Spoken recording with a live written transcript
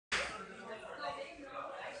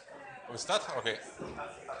We start? Okay.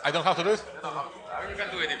 I don't have to do it? You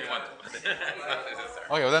can do it if you want.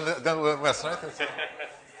 Okay, well then we'll rest, right?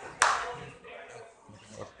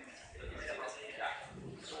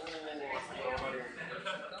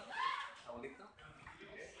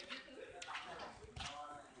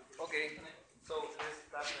 Okay, so let's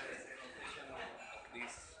start the presentation of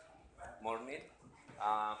this morning.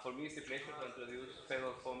 For me, it's a pleasure to introduce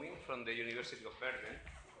Fedor Fomin from the University of Bergen.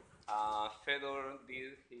 Fedor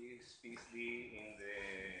did his PhD in the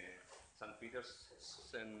St.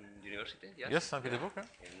 Petersburg University, yes? Yes, St. Petersburg.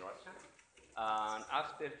 In Russia. And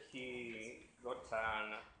after he got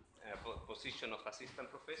a position of assistant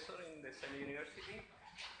professor in the same university,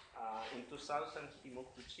 in 2000 he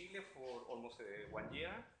moved to Chile for almost 1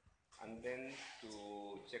 year, and then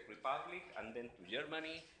to Czech Republic, and then to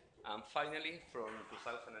Germany, and finally from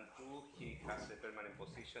 2002 he has a permanent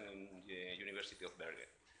position in the University of Bergen.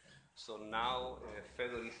 So now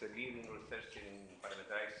Fedor is a leading researcher in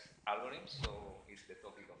parameterized algorithms, so it's the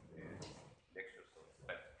topic of the lecture, so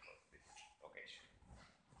perfect for this occasion.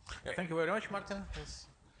 Yeah, thank you very much, Martin. Yes.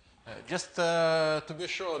 Just to be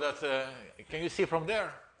sure that, can you see from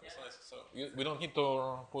there? Yes. So we don't need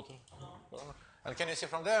to put, and can you see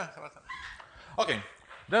from there? Okay,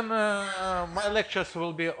 then my lectures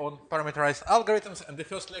will be on parameterized algorithms, and the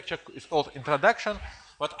first lecture is called Introduction,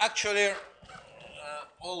 but actually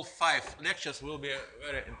all 5 lectures will be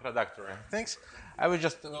very introductory things. I will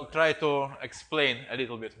try to explain a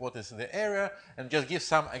little bit what is the area and just give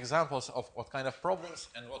some examples of what kind of problems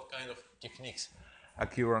and what kind of techniques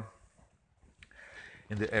occur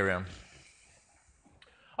in the area.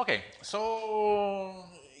 Okay, so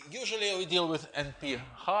usually we deal with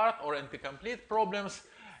NP-hard or NP-complete problems,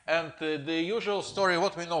 and the usual story,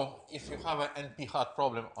 what we know if you have an NP-hard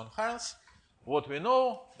problem on hands, what we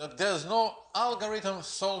know that there's no algorithm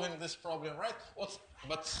solving this problem, right?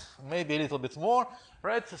 But maybe a little bit more,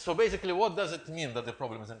 right? So basically, what does it mean that the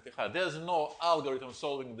problem is NP-hard? There's no algorithm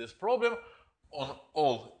solving this problem on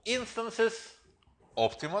all instances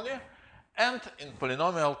optimally and in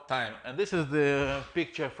polynomial time. And this is the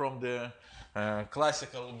picture from the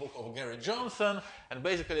classical book of Gary Johnson, and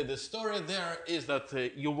basically the story there is that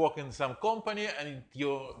you work in some company and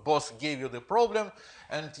your boss gave you the problem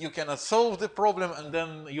and you cannot solve the problem, and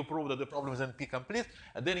then you prove that the problem is NP-complete,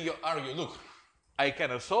 and then you argue, look, I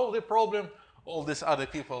cannot solve the problem, all these other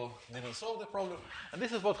people didn't solve the problem, and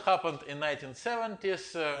this is what happened in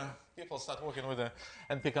 1970s. People start working with the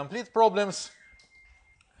NP-complete problems.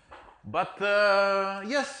 But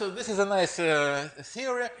yes, so this is a nice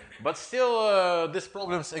theory, but still these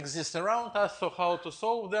problems exist around us, so how to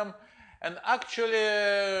solve them? And actually,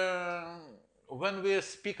 when we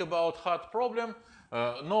speak about hard problem,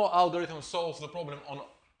 no algorithm solves the problem on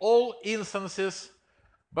all instances,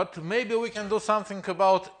 but maybe we can do something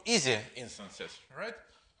about easy instances, right?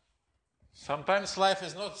 Sometimes life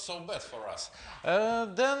is not so bad for us.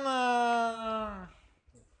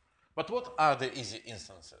 But what are the easy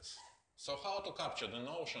instances? So how to capture the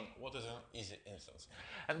notion, what is an easy instance?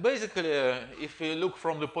 And basically, if we look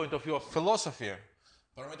from the point of view of philosophy,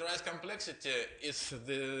 parameterized complexity is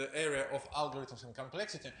the area of algorithms and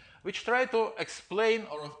complexity which try to explain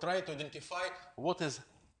or try to identify what is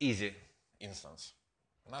easy instance,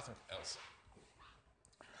 nothing else.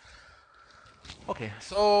 Okay,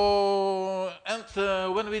 so, and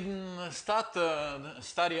when we start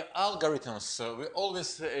study algorithms, we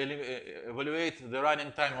always evaluate the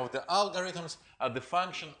running time of the algorithms as the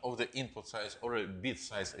function of the input size or a bit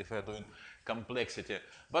size if we're doing complexity.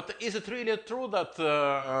 But is it really true that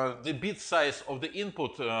the bit size of the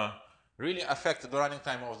input really affect the running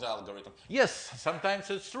time of the algorithm? Yes, sometimes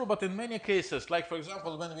it's true, but in many cases, like for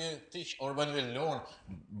example, when we teach or when we learn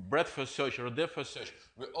breadth-first search or depth-first search,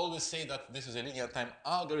 we always say that this is a linear time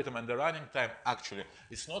algorithm, and the running time actually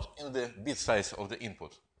is not in the bit size of the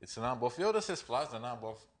input. It's the number of vertices plus the number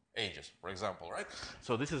of edges, for example, right?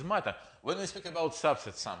 So this is matter. When we speak about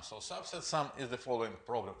subset sum, so subset sum is the following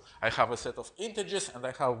problem. I have a set of integers and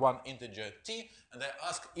I have one integer t, and I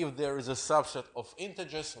ask if there is a subset of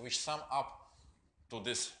integers which sum up to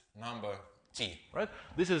this number t, right?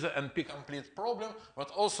 This is an NP-complete problem,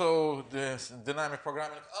 but also the dynamic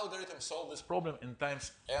programming algorithm solves this problem in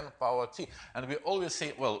times n power t. And we always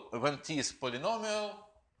say, well, when t is polynomial,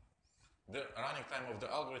 the running time of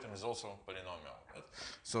the algorithm is also polynomial. Right?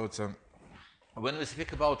 So it's when we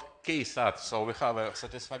speak about k-sat, so we have a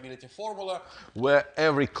satisfiability formula where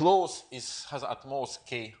every clause has at most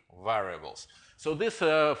k variables. So this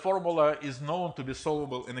formula is known to be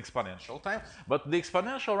solvable in exponential time, but the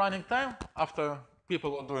exponential running time, after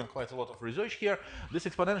people are doing quite a lot of research here, this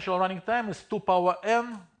exponential running time is 2 power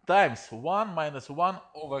n times 1 minus 1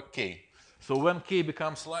 over k. So when k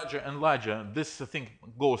becomes larger and larger, this thing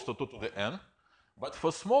goes to 2 to the n. But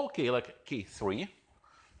for small k, like k3,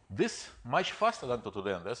 this much faster than 2 to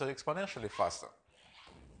the n. That's exponentially faster.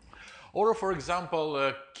 Or, for example,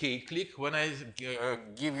 k-click, when I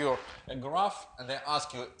give you a graph and I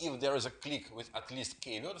ask you if there is a click with at least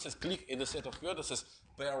k vertices, click is a set of vertices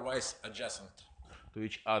pairwise adjacent to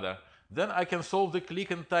each other. Then I can solve the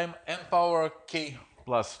click in time n power k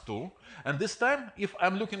plus 2. And this time, if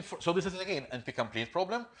I'm looking for, so this is again an NP-complete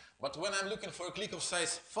problem, but when I'm looking for a click of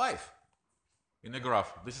size 5 in a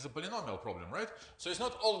graph, this is a polynomial problem, right? So it's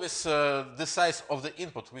not always the size of the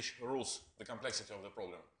input which rules the complexity of the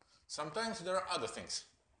problem. Sometimes there are other things.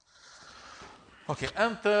 Okay,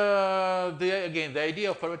 and again, the idea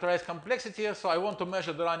of parameterized complexity, so I want to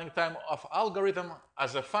measure the running time of algorithm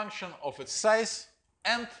as a function of its size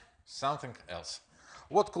and something else.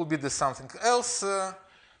 What could be the something else?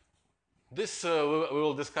 This we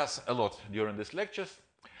will discuss a lot during these lectures.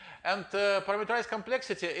 And parameterized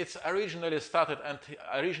complexity, it's originally started and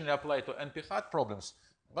originally applied to NP-hard problems.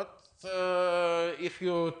 But if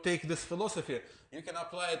you take this philosophy, you can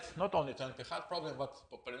apply it not only to NP-hard problem, but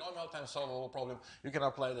to polynomial time solvable problem. You can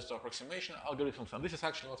apply this to approximation algorithms, and this is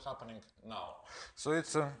actually what's happening now. So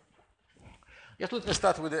it's just let me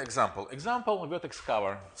start with the example. Example vertex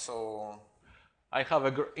cover. So I have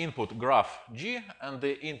an input graph G and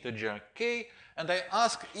the integer k, and I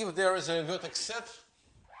ask if there is a vertex set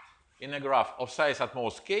in a graph of size at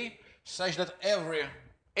most k, such that every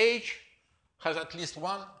h has at least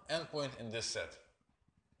one endpoint in this set.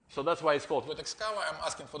 So that's why it's called vertex cover. I'm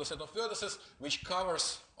asking for the set of vertices which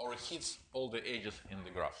covers or hits all the edges in the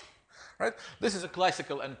graph. Right? This is a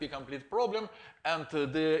classical NP-complete problem, and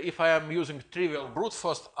if I am using trivial brute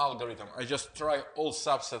force algorithm, I just try all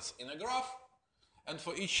subsets in a graph, and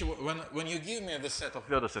for each, when you give me the set of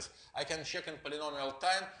vertices, I can check in polynomial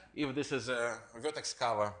time if this is a vertex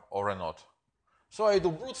cover or not. So I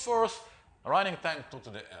do brute force, running time 2 to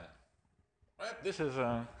the n. Right? This is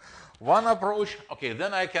one approach. Okay,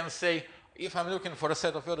 then I can say if I'm looking for a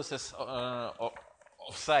set of vertices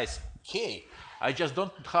of size k, I just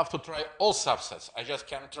don't have to try all subsets. I just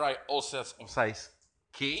can try all sets of size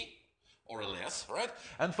k or less, right?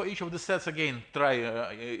 And for each of the sets, again, try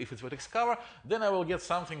if it's vertex cover, then I will get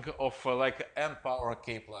something of like n power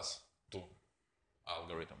k plus 2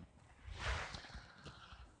 algorithm.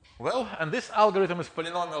 Well, and this algorithm is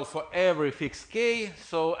polynomial for every fixed k.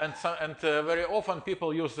 So, very often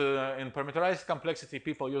people use, in parameterized complexity,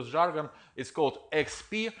 people use jargon. It's called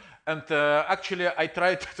XP. And actually, I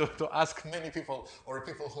tried to ask many people, or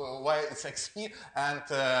people why it's XP and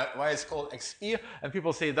why it's called XP. And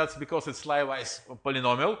people say that's because it's slice-wise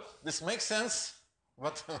polynomial. This makes sense,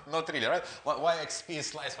 but not really, right? Why XP is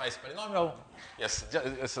slice-wise polynomial? Yes,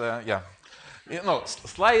 yeah. You know,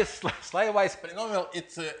 slice-wise polynomial,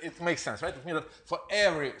 it makes sense, right? It means that for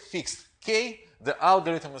every fixed k, the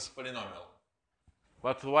algorithm is polynomial.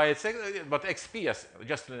 But why it's but XP, yes,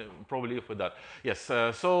 just probably for that. Yes,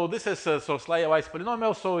 so this is so slice-wise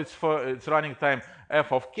polynomial, so it's running time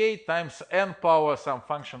f of k times n power some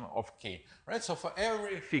function of k, right? So for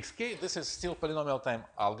every fixed k, this is still polynomial time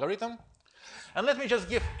algorithm. And let me just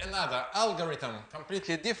give another algorithm,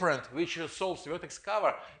 completely different, which solves vertex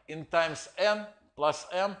cover in times n plus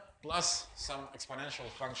m plus some exponential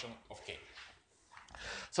function of k.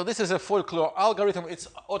 So this is a folklore algorithm. It's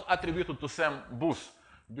attributed to Sam Booth.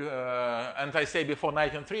 And I say before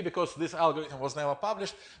 1903 because this algorithm was never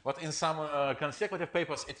published, but in some consecutive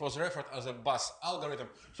papers it was referred as a bus algorithm.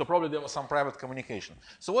 So probably there was some private communication.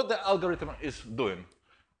 So what the algorithm is doing?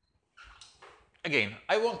 Again,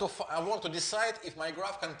 I want to decide if my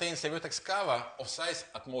graph contains a vertex cover of size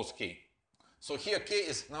at most k. So here k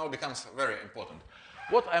now becomes very important.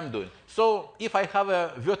 What I'm doing? So if I have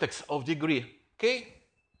a vertex of degree k,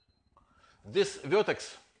 this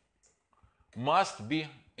vertex must be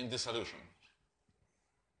in the solution,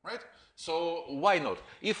 right? So why not?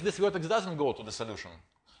 If this vertex doesn't go to the solution,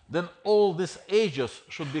 then all these edges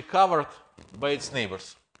should be covered by its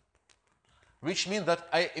neighbors, which means that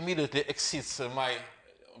I immediately exceed my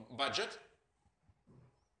budget,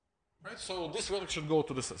 right? So this vertex should go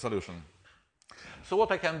to the solution. So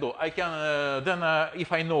what I can do? I can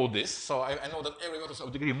if I know this, so I know that every vertex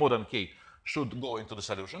of degree more than k should go into the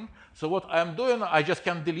solution. So what I'm doing, I just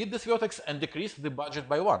can delete this vertex and decrease the budget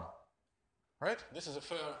by 1, right? This is a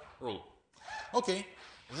fair rule. Okay.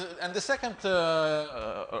 And the second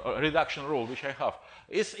reduction rule which I have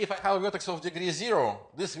is if I have a vertex of degree 0,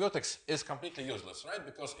 this vertex is completely useless, right?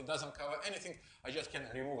 Because it doesn't cover anything. I just can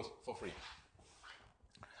remove it for free.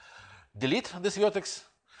 Delete this vertex.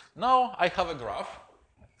 Now I have a graph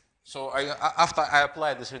So after I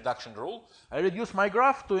apply this reduction rule, I reduce my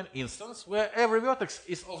graph to an instance where every vertex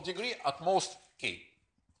is of degree at most k.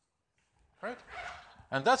 Right?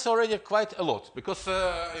 And that's already quite a lot because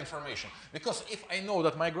information. Because if I know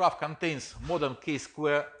that my graph contains more than k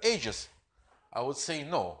square edges, I would say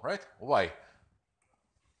no, right? Why?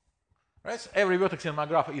 Right? So every vertex in my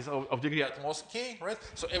graph is of degree at most k, right?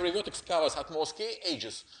 So every vertex covers at most k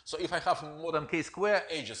edges. So if I have more than k square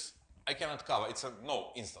edges, I cannot cover. It's a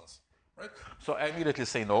no instance, right? So I immediately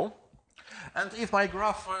say no. And if my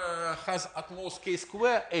graph has at most k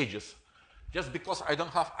square edges, just because I don't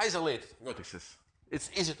have isolated vertices, it's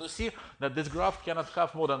easy to see that this graph cannot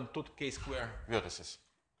have more than 2k square vertices.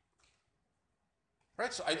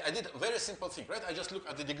 Right? So I did a very simple thing, right? I just look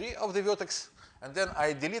at the degree of the vertex, and then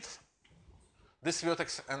I delete this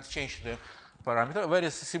vertex and change the parameter. Very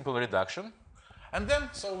simple reduction. And then,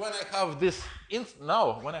 so when I have this,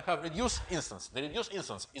 now when I have reduced instance, the reduced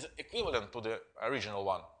instance is equivalent to the original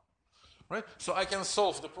one. Right? So I can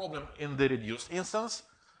solve the problem in the reduced instance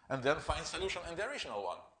and then find solution in the original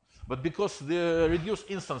one. But because the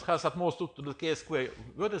reduced instance has at most 2 to the k square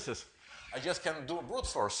vertices, I just can do brute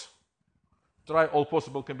force, try all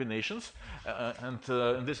possible combinations, and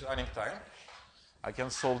in this running time, I can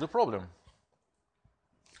solve the problem.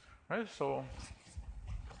 Right? So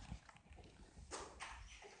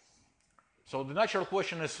the natural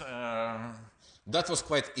question is, that was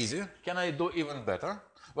quite easy. Can I do even better?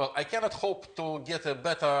 Well, I cannot hope to get a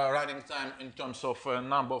better running time in terms of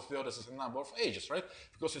number of vertices and number of edges, right?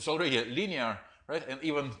 Because it's already linear, right? And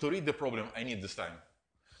even to read the problem, I need this time.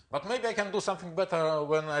 But maybe I can do something better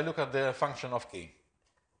when I look at the function of k.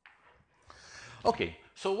 Okay,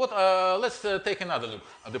 so what? Let's take another look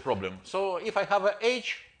at the problem. So if I have an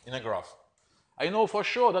h in a graph, I know for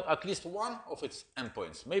sure that at least one of its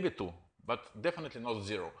endpoints, maybe two, but definitely not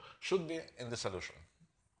 0, should be in the solution.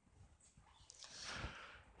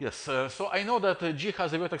 Yes, so I know that G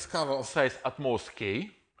has a vertex cover of size at most k.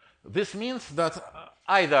 This means that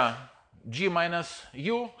either G minus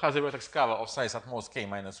U has a vertex cover of size at most k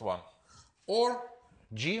minus 1, or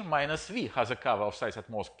G minus V has a cover of size at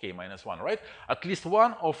most k minus 1, right? At least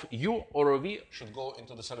one of U or V should go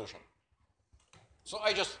into the solution. So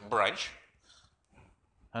I just branch,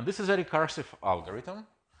 and this is a recursive algorithm.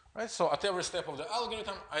 Right? So at every step of the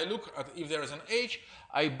algorithm, I look at if there is an H,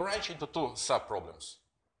 I branch into two sub-problems.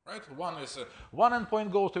 Right? One is one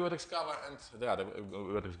endpoint goes to vertex cover and the other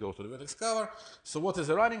vertex goes to the vertex cover. So what is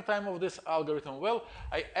the running time of this algorithm? Well,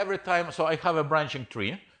 every time, so I have a branching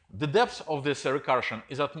tree. The depth of this recursion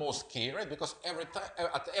is at most k, right? Because every time,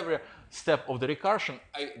 at every step of the recursion,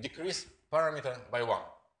 I decrease parameter by 1.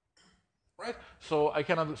 Right? So I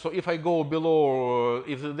cannot. So if I go below,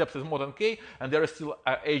 if the depth is more than k, and there are still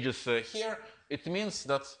edges here, it means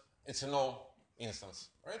that it's a no instance.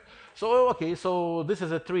 Right? So okay. So this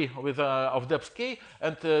is a tree with of depth k,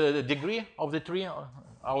 and the degree of the tree,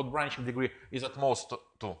 out branching degree, is at most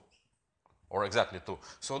 2, or exactly 2.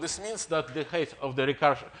 So this means that the height of the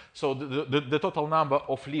recursion, so the total number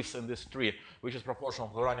of leaves in this tree, which is proportional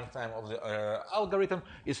to the running time of the algorithm,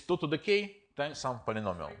 is 2 to the k times some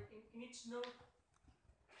polynomial. In each node?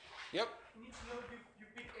 Yep. In each node you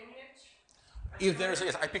pick any edge? If there is,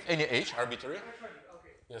 yes, I pick any h, arbitrary.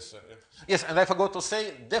 Okay. Yes, yes, and I forgot to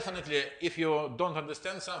say, definitely, if you don't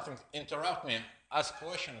understand something, interrupt me, ask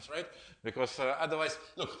questions, right? Because otherwise,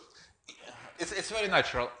 look, it's very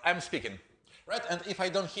natural. I'm speaking, right? And if I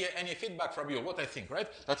don't hear any feedback from you, what I think, right?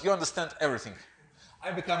 That you understand everything.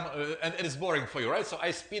 I become, and it's boring for you, right? So I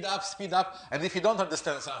speed up, and if you don't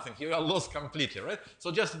understand something, you are lost completely, right? So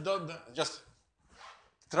just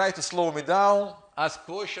try to slow me down, ask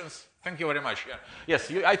questions. Thank you very much. Yeah. Yes,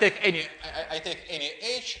 I take any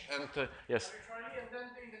h, and yes. And then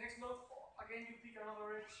in the next node, again you pick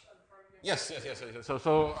another edge. Yes.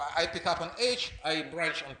 So I pick up an h, I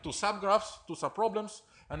branch on two subgraphs, two subproblems,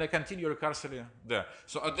 and I continue recursively there.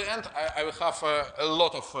 So at the end, I will have a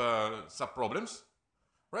lot of subproblems.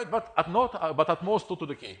 Right, but at most 2 to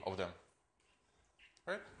the k of them.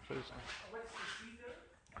 Right? So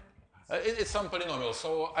it's some polynomial.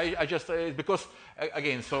 So I just because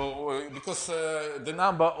again, so because the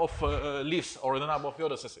number of leaves or the number of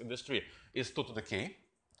vertices in this tree is 2 to the k,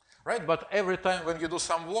 right? But every time when you do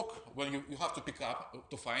some work, when you have to pick up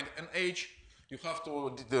to find an h, you have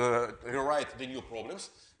to rewrite the new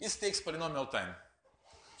problems. This takes polynomial time.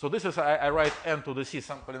 So this is I write n to the c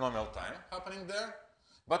some polynomial time happening there.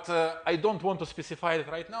 But I don't want to specify it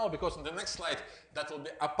right now because in the next slide that will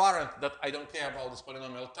be apparent that I don't care about this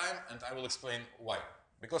polynomial time, and I will explain why.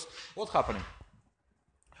 Because what's happening?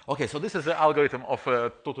 Okay, so this is the algorithm of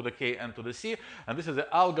 2 to the k n to the c, and this is the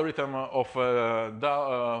algorithm of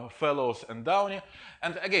Fellows and Downey.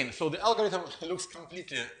 And again, so the algorithm looks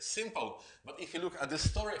completely simple, but if you look at the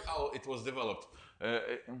story, how it was developed,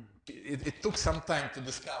 it took some time to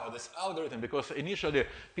discover this algorithm, because initially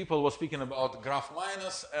people were speaking about graph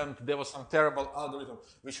minus, and there was some terrible algorithm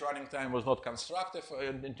which running time was not constructive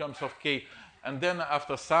in terms of k. And then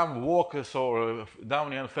after some work, so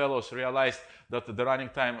Downey and Fellows realized that the running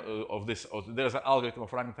time of this, there's an algorithm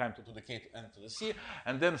of running time to the k to n to the c.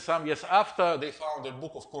 And then some years after, they found a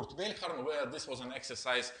book of Kurt Wellhorn where this was an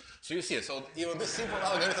exercise. So you see, so even this simple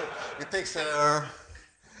algorithm, it takes a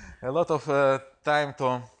lot of time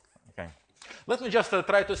to, okay. Let me just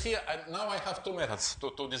try to see, now I have two methods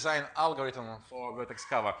to design algorithm for vertex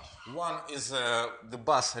cover. One is the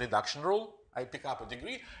bus reduction rule. I pick up a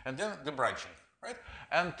degree, and then the branching, right?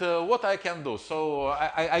 And what I can do, so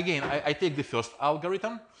I take the first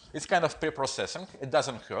algorithm. It's kind of pre-processing. It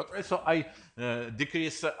doesn't hurt, right? So I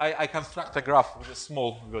decrease, I construct a graph with a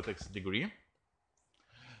small vertex degree.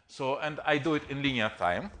 So, and I do it in linear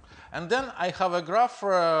time. And then I have a graph,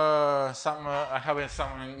 I have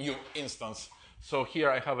some new instance. So here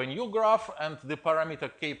I have a new graph and the parameter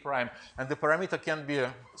k prime. And the parameter can be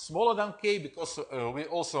smaller than k, because we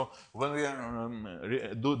also, when we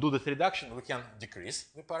do this reduction, we can decrease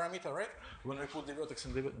the parameter, right? When we put the vertex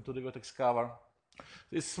into the vertex cover.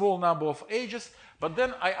 This small number of edges, but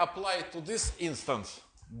then I apply to this instance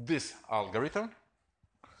this algorithm.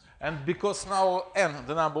 And because now n,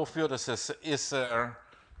 the number of vertices, is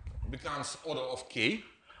becomes order of k,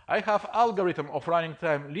 I have algorithm of running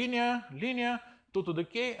time linear, 2 to the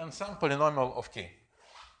k, and some polynomial of k.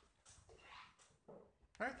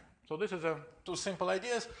 Right? So this is two simple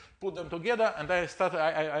ideas, put them together, and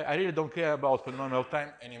I really don't care about polynomial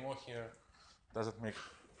time anymore here. Doesn't make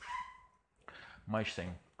much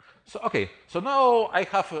sense. So, okay, so now I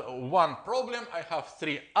have one problem, I have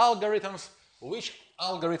three algorithms. Which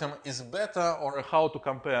algorithm is better, or how to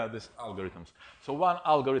compare these algorithms? So one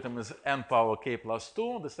algorithm is n power k plus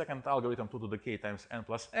 2, the second algorithm 2 to the k times n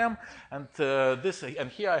plus m, and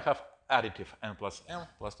here I have additive n plus m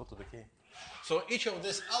plus 2 to the k. So each of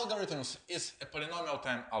these algorithms is a polynomial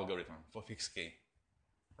time algorithm for fixed k,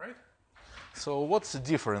 right? So what's the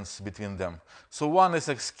difference between them? So one is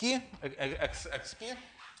xp,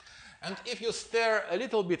 and if you stare a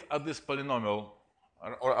little bit at this polynomial,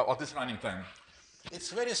 or this running time, it's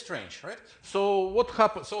very strange, right? So what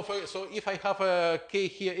happens? So if I have a k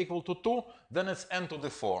here equal to 2, then it's n to the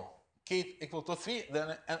 4. K equal to 3,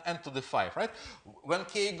 then n to the 5, right? When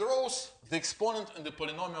k grows, the exponent in the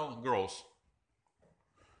polynomial grows.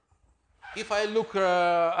 If I look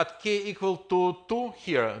at k equal to 2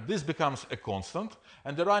 here, this becomes a constant,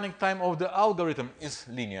 and the running time of the algorithm is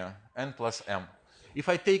linear, n plus m. If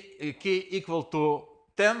I take k equal to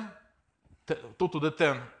 10, 2 to the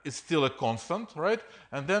 10 is still a constant, right?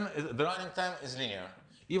 And then the running time is linear.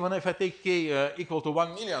 Even if I take k equal to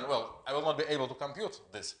 1 million, well, I will not be able to compute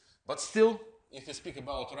this. But still, if you speak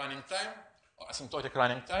about running time, or asymptotic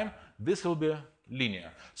running time, this will be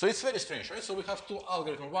linear. So it's very strange, right? So we have two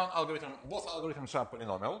algorithms. One algorithm, both algorithms are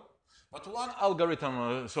polynomial. But one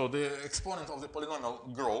algorithm, so the exponent of the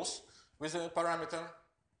polynomial grows with a parameter.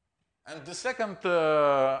 And the second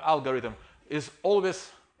algorithm is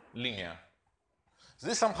always linear.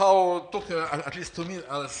 This somehow took, at least to me,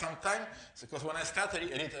 some time, because when I started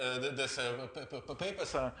reading these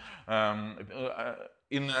papers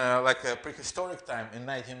in like a prehistoric time, in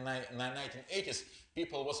 1980s,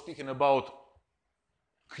 people were speaking about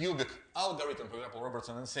cubic algorithm, for example,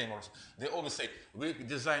 Robertson and Seymour. They always say, we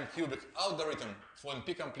design cubic algorithm for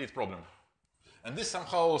NP-complete problem. And this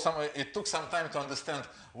somehow, it took some time to understand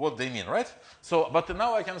what they mean, right? So, but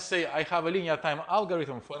now I can say I have a linear time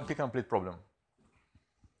algorithm for NP-complete problem.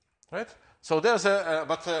 Right? So there's a,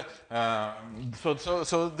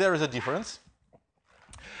 so there is a difference.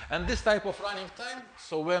 And this type of running time,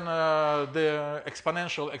 so when the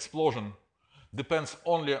exponential explosion depends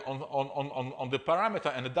only on the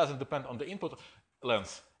parameter and it doesn't depend on the input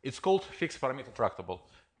length, it's called fixed parameter tractable.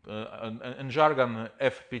 In jargon,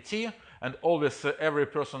 FPT, and always every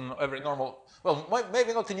normal, well,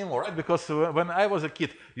 maybe not anymore, right? Because when I was a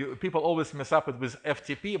kid, people always mess up it with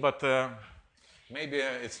FTP, but maybe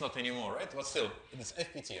it's not anymore, right? But still, it's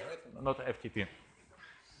FPT, right? Not FTP.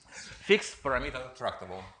 Fixed parameter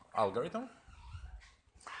tractable algorithm.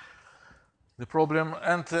 The problem,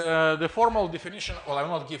 and the formal definition, well, I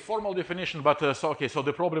will not give formal definition, but so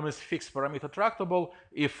the problem is fixed parameter tractable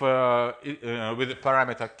if with the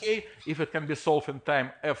parameter k, if it can be solved in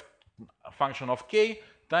time f function of k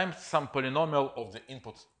times some polynomial of the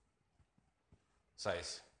input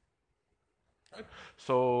size Right?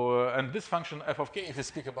 So, and this function f of k, if we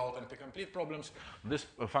speak about NP-complete problems, this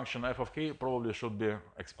function f of k probably should be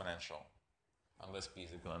exponential, unless p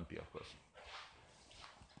is equal to p, of course.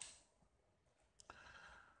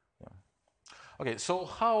 Okay, so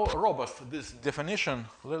how robust this definition?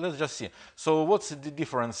 Let's just see. So what's the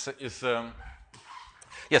difference is,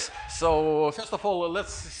 yes, so first of all,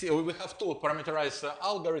 let's see, we have two parameterized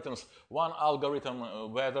algorithms. One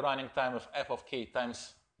algorithm where the running time of f of k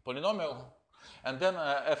times polynomial, and then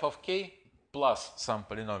f of k plus some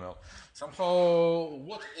polynomial. Somehow,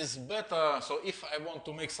 what is better? So if I want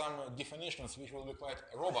to make some definitions which will be quite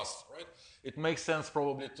robust, right? It makes sense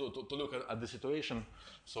probably to look at the situation.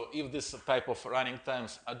 So if this type of running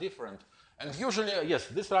times are different, and usually, yes,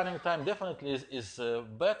 this running time definitely is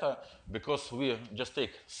better because we just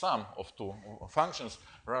take sum of two functions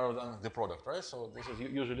rather than the product, right? So this is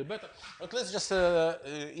usually better. But let's just,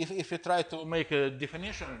 if we try to make a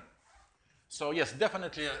definition, so yes,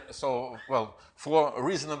 definitely. So well, for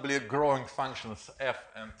reasonably growing functions f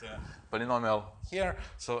and polynomial here,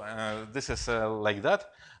 so this is like that.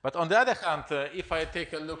 But on the other hand, if I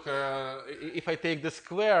take a look, if I take the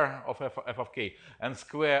square of f of k and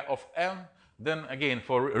square of n, then again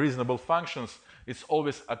for reasonable functions, it's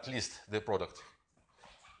always at least the product.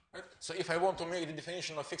 Right? So if I want to make the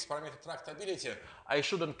definition of fixed parameter tractability, I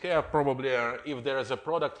shouldn't care probably if there is a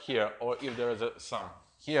product here or if there is a sum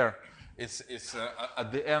here. It's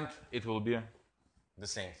at the end it will be the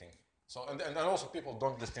same thing. So and also people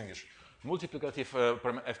don't distinguish multiplicative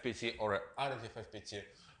FPT or additive FPT.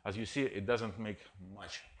 As you see, it doesn't make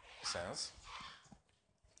much sense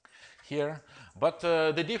here. But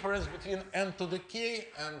the difference between n to the k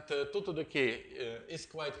and 2 to the k is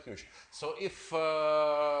quite huge. So if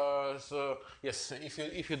so yes,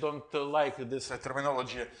 if you don't like this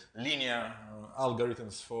terminology, linear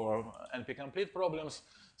algorithms for NP-complete problems.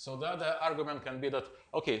 So the other argument can be that,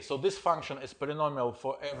 okay, so this function is polynomial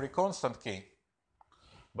for every constant k,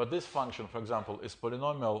 but this function, for example, is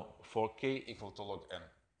polynomial for k equal to log n.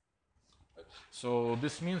 So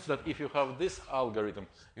this means that if you have this algorithm,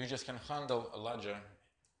 you just can handle larger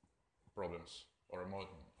problems or more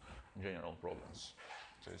general problems.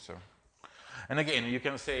 So it's and again, you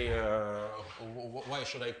can say, why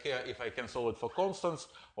should I care if I can solve it for constants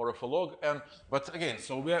or for log n? But again,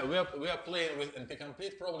 so we are playing with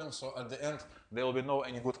NP-complete problems, so at the end, there will be no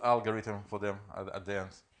any good algorithm for them at the end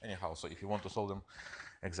anyhow, so if you want to solve them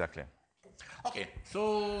exactly. Okay,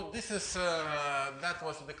 so this is, that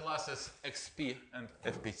was the classes XP and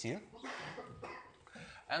FPT.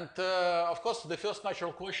 And of course, the first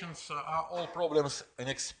natural questions are all problems in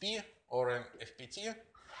XP or in FPT.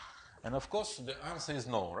 And of course, the answer is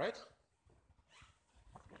no, right?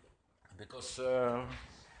 Because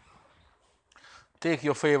take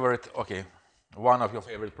your favorite, okay, one of your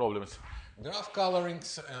favorite problems, graph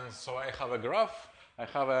colorings. And so I have a graph. I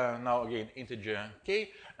have now again integer k,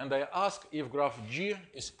 and I ask if graph G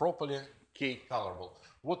is properly k colorable.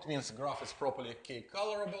 What means graph is properly k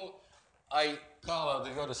colorable? I color the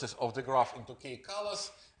vertices of the graph into k colors,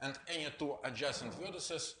 and any two adjacent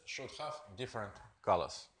vertices should have different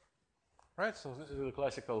colors. Right, so this is the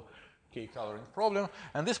classical k coloring problem,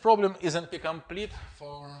 and this problem is NP-complete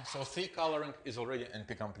for, so 3 coloring is already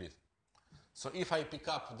NP-complete. So if I pick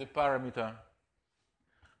up the parameter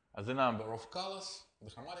as the number of colors, the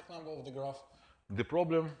harmonic number of the graph, the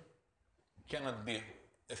problem cannot be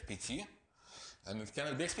FPT, and it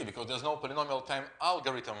cannot be XP because there's no polynomial time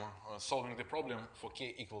algorithm solving the problem for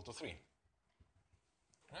k equal to 3.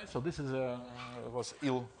 Right, so this is was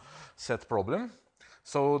ill set problem.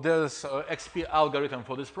 So there's XP algorithm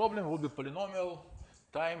for this problem would be polynomial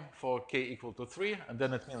time for k equal to 3, and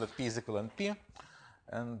then it means that p is equal to p.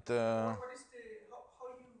 And what is the how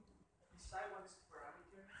you decide what is the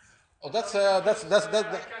parameter? Oh, I can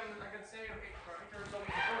say okay, parameter is only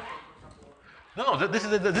the constant, for example. No, this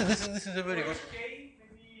is a very good. K,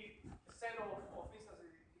 maybe a set of instances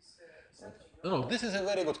is set. No, this is a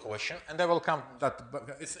very good question, and I will come that.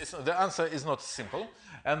 The answer is not simple,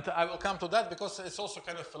 and I will come to that because it's also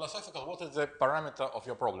kind of philosophical. What is the parameter of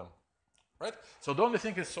your problem, right? So the only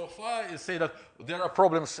thing is so far is say that there are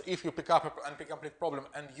problems if you pick up an NP-complete problem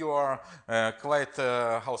and you are quite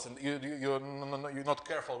you're not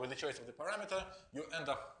careful with the choice of the parameter, you end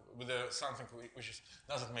up with something which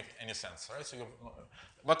doesn't make any sense, right? So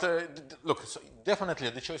but look, so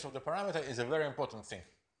definitely the choice of the parameter is a very important thing,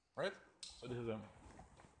 right? So this is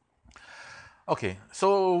okay,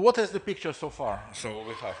 so what is the picture so far? So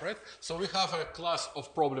we have, right? So we have a class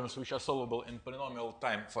of problems which are solvable in polynomial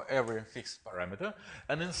time for every fixed parameter.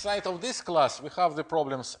 And inside of this class, we have the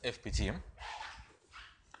problems FPT.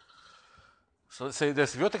 So let's say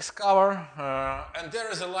there's vertex cover, and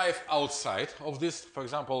there is a life outside of this, for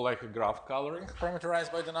example, like a graph coloring,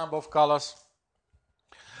 parameterized by the number of colors.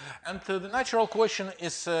 And the natural question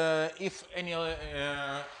is if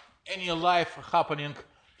any life happening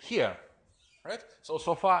here, right?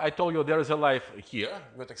 So far I told you there is a life here,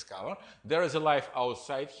 vertex cover. There is a life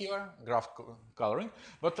outside here, graph coloring.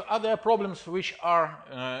 But are there problems which are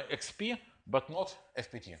XP but not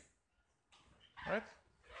FPT, right?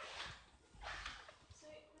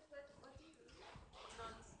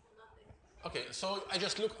 Okay, so I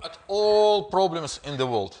just look at all problems in the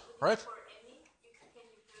world, right?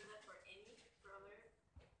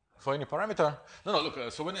 For any parameter? No,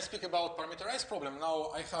 look, so when I speak about parameterized problem, now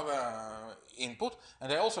I have an input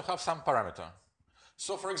and I also have some parameter.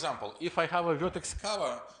 So for example, if I have a vertex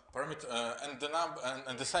cover parameter and the number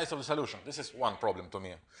and the size of the solution, this is one problem to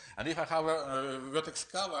me. And if I have a vertex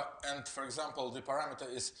cover and, for example, the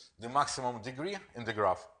parameter is the maximum degree in the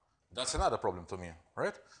graph, that's another problem to me,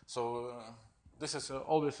 right? So this is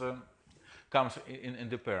always comes in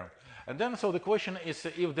the pair. And then, so the question is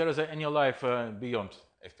if there is any life beyond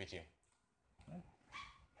FPT, right?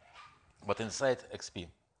 But inside XP.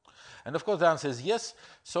 And of course the answer is yes.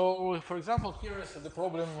 So for example, here is the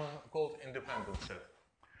problem called independent set.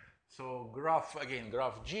 So graph, again,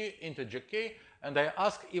 graph G, integer k, and I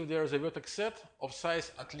ask if there is a vertex set of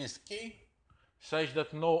size at least k, such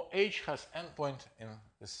that no h has endpoint in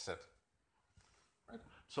this set.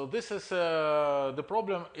 So this is the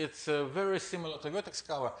problem. It's very similar to vertex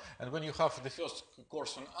cover. And when you have the first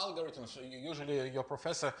course on algorithms, usually your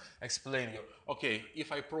professor explains you, okay,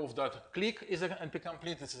 if I prove that click is an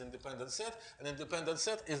NP-complete, this is an independent set. An independent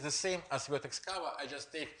set is the same as vertex cover. I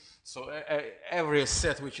just take, so every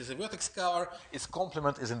set which is a vertex cover, its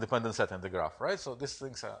complement is independent set in the graph, right? So these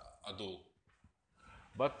things are dual.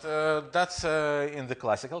 But that's in the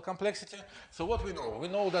classical complexity. So what we know? We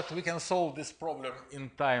know that we can solve this problem in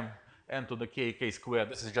time n to the k squared.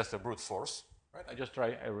 This is just a brute force, right? I just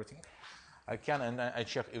try everything I can and I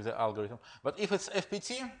check if the algorithm. But if it's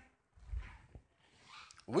FPT,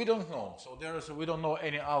 we don't know. So we don't know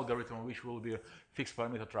any algorithm which will be fixed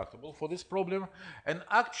parameter tractable for this problem. And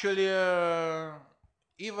actually,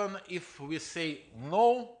 even if we say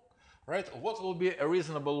no, right, what will be a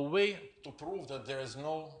reasonable way to prove that there is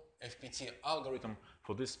no FPT algorithm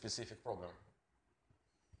for this specific problem?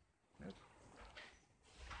 Right.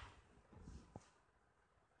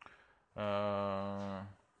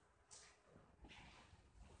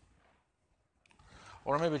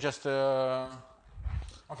 Or maybe just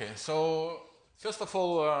okay. So first of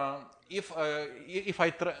all, if I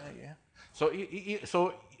try,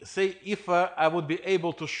 so say if I would be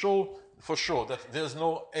able to show for sure that there's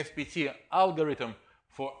no FPT algorithm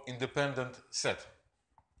for independent set,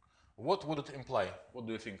 what would it imply? What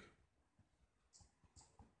do you think?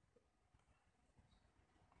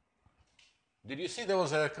 Did you see there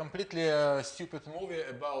was a completely stupid movie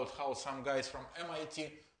about how some guys from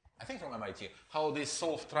MIT, I think from MIT, how they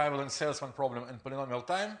solved traveling salesman problem in polynomial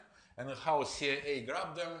time and how CIA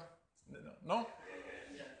grabbed them? No?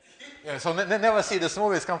 Yeah, so never see this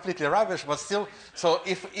movie, it's completely rubbish, but still, so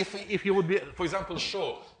if you would be, for example,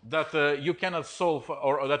 show that you cannot solve,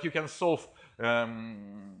 or that you can solve,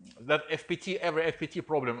 that every FPT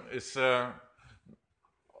problem is,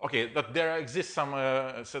 okay, that there exists some,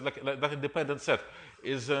 so like that independent set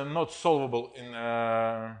is not solvable in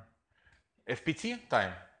FPT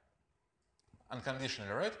time,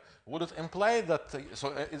 unconditionally, right? Would it imply that,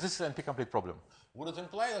 this is an NP-complete problem, would it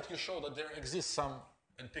imply that you show that there exists some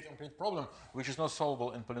NP-complete problem which is not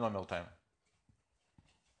solvable in polynomial time?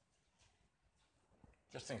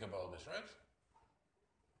 Just think about this, right?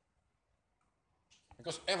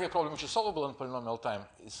 Because every problem which is solvable in polynomial time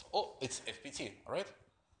is it's FPT, right?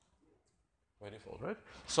 By default, right?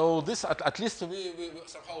 So this at least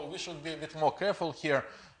somehow we should be a bit more careful here,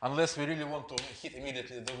 unless we really want to hit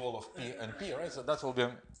immediately the wall of P and P, right? So that will be.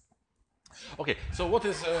 Okay, so what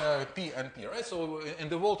is P and P, right? So in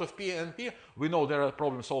the world of P and P, we know there are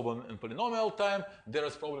problems solvable in polynomial time, there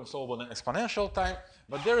is problem solvable in exponential time,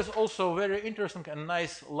 but there is also very interesting and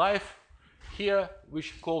nice life here,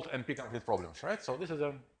 which is called NP-complete problems, right? So this is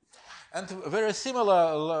a, and very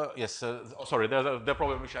similar, yes, sorry, there's the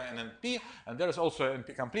problem which are in NP, and there is also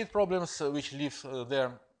NP-complete problems which live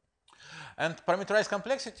there. And parameterized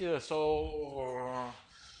complexity, so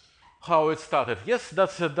how it started. Yes,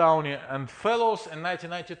 that's Downey and Fellows in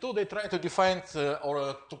 1992. They tried to define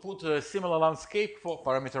or to put a similar landscape for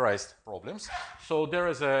parameterized problems. So there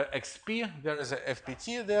is a XP, there is a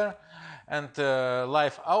FPT there, and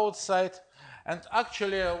life outside. And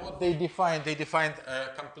actually, what they defined a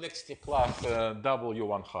complexity class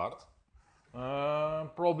W1 hard.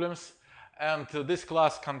 problems, and this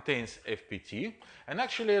class contains FPT. And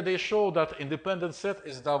actually, they show that independent set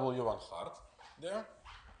is W1 hard there.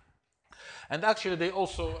 And actually, they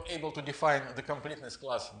also able to define the completeness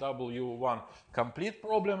class W1 complete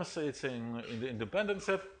problems. It's in the independent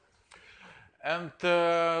set. And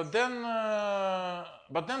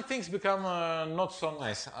but then things become not so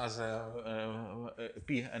nice as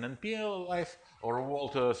P and NP life or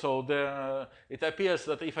world. So it appears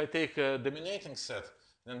that if I take a dominating set,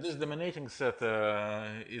 then this dominating set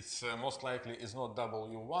it's most likely is not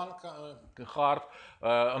W1 hard.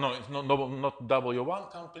 No, it's not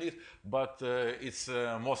W1 complete, but it's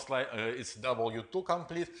most likely it's W2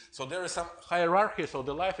 complete. So there is some hierarchy. So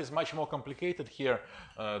the life is much more complicated here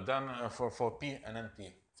than for P and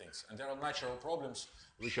NP things. And there are natural problems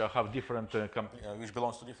which have different which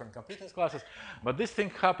belongs to different completeness classes. But this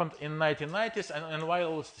thing happened in 1990s, and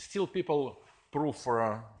while still people prove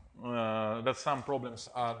for that some problems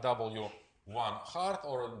are W1 hard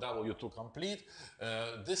or W2 complete.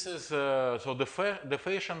 This is so the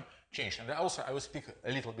fashion changed, and also I will speak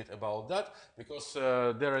a little bit about that because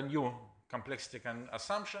there are new complexity and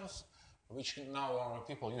assumptions which now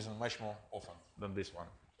people using much more often than this one.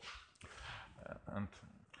 And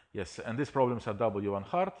yes, and these problems are W1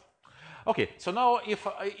 hard. Okay, so now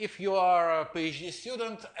if you are a PhD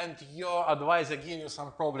student and your advisor gives you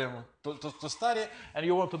some problem to study and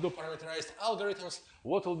you want to do parameterized algorithms,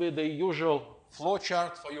 what will be the usual flow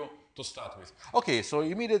chart for you to start with? Okay, so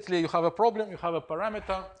immediately you have a problem, you have a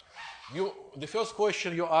parameter. The first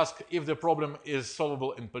question you ask if the problem is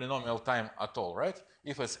solvable in polynomial time at all, right?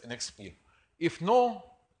 If it's an XP. If no,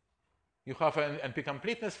 you have an NP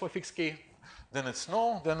completeness for fixed K. Then it's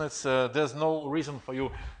no, then it's there's no reason for you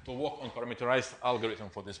to work on parameterized algorithm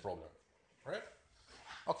for this problem, right?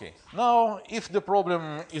 Okay, now if the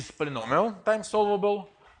problem is polynomial time solvable,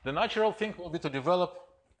 the natural thing will be to develop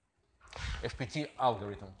FPT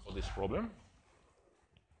algorithm for this problem.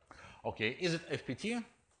 Okay, is it FPT?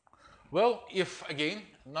 Well, if again,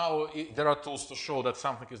 now there are tools to show that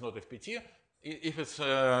something is not FPT. If it's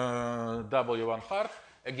W1 hard,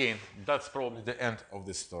 again, that's probably the end of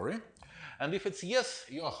this story. And if it's yes,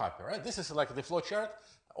 you are happy, right? This is like the flow chart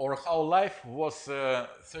or how life was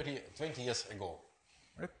 20 years ago,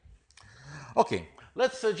 right? Okay,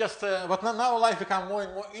 let's just, but now life becomes more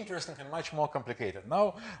and more interesting and much more complicated.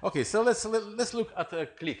 Now, okay, so let's look at a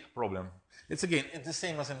clique problem. It's again, it's the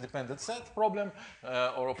same as independent set problem,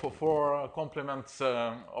 or for 4 complements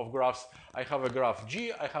of graphs. I have a graph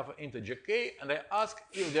G, I have an integer K, and I ask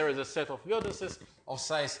if there is a set of vertices of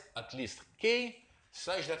size at least K,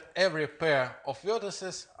 such that every pair of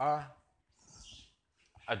vertices are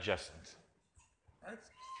adjacent. Right?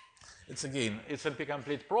 It's again, it's a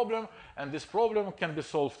complete problem, and this problem can be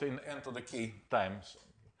solved in n to the k times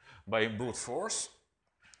by brute force.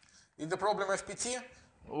 Is the problem FPT?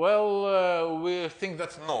 Well, we think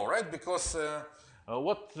that no, right? Because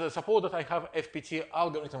suppose that I have FPT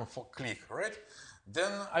algorithm for clique, right?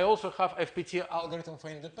 Then I also have FPT algorithm for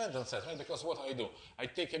independent set, right? Because what I do, I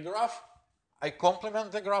take a graph, I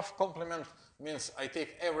complement the graph. Complement means I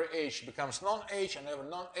take every h becomes non-h and every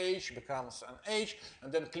non-h becomes an h,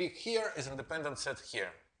 and then clique here is independent set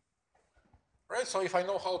here. Right? So if I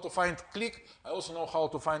know how to find clique, I also know how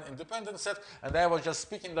to find independent set, and I was just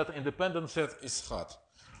speaking that independent set is hard.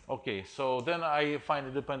 Okay, so then I find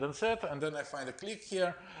independent set, and then I find a clique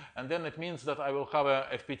here, and then it means that I will have a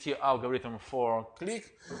FPT algorithm for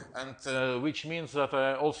clique, and which means that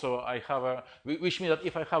which means that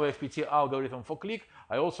if I have a FPT algorithm for clique,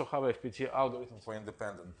 I also have a FPT algorithm for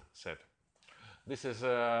independent set. This is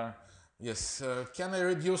yes. Can I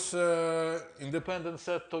reduce independent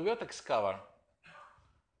set to vertex cover?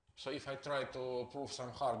 So if I try to prove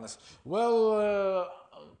some hardness, well,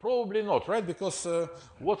 probably not, right? Because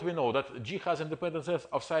what we know that G has independent set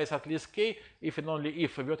of size at least K, if and only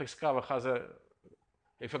if a vertex cover has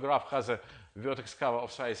if a graph has a vertex cover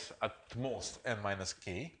of size at most n minus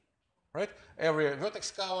K, right? Every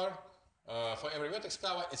vertex cover, for every vertex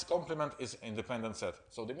cover, its complement is independent set.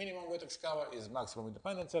 So the minimum vertex cover is maximum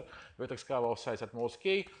independent set, vertex cover of size at most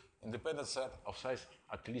K, independent set of size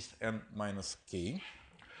at least n minus K.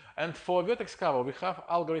 And for vertex cover, we have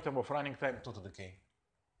algorithm of running time 2 to the k.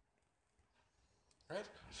 Right?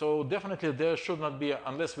 So definitely there should not be,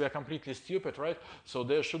 unless we are completely stupid, right? So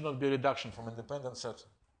there should not be reduction from independent set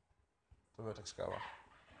to vertex cover.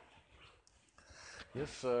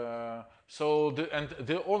 Yes. So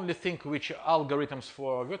the only thing which algorithms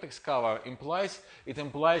for vertex cover implies, it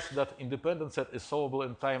implies that independent set is solvable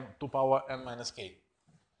in time 2 power n minus k.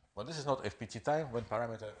 But this is not FPT time when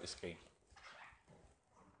parameter is k.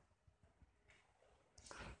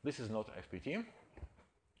 This is not FPT.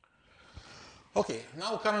 Okay,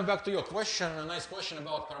 now coming back to your question, a nice question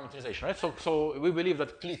about parameterization, right? So we believe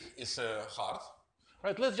that clique is hard,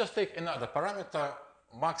 right? Let's just take another parameter,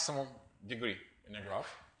 maximum degree in a graph.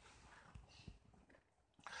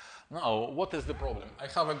 Now, what is the problem? I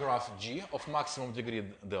have a graph G of maximum degree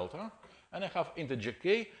delta, and I have integer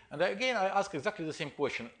k, and again I ask exactly the same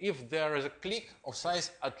question. If there is a clique of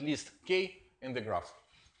size at least k in the graph.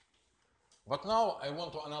 But now I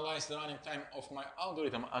want to analyze the running time of my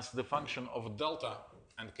algorithm as the function of delta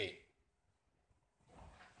and k.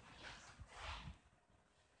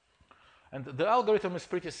 And the algorithm is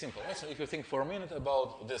pretty simple, right? So if you think for a minute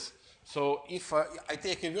about this, so if I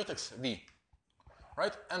take a vertex v,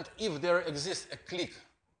 right, and if there exists a clique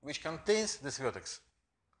which contains this vertex,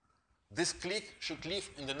 this clique should live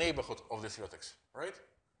in the neighborhood of this vertex, right?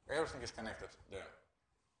 Everything is connected there.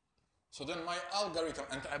 So then my algorithm,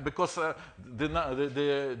 and because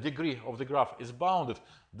the degree of the graph is bounded,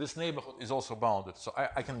 this neighborhood is also bounded. So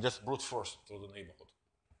I can just brute force to the neighborhood.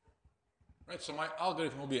 Right? So my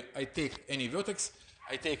algorithm will be, I take any vertex,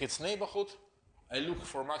 I take its neighborhood, I look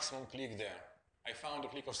for maximum clique there. I found a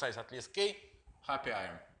clique of size at least k, happy I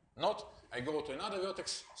am. Not, I go to another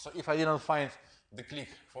vertex. So if I didn't find the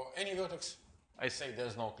clique for any vertex, I say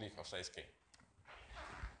there's no clique of size k.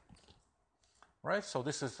 Right, so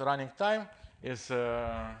this is running time is 2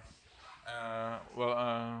 to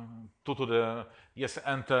the yes,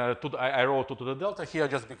 and I wrote 2 to the delta here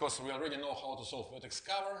just because we already know how to solve vertex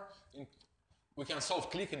cover. We can solve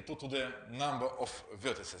clique in 2 to the number of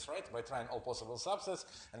vertices, right? By trying all possible subsets,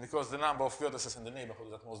 and because the number of vertices in the neighborhood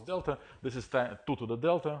is at most delta, this is 2 to the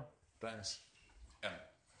delta times n.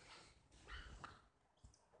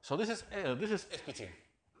 So this is FPT.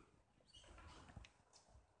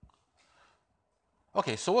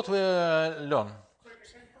 Okay, so what we learn? Sorry,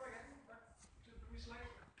 can you come again back to the previous slide?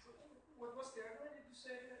 So what was the argument that you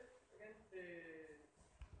said again?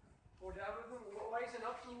 For the algorithm, why is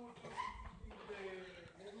enough to the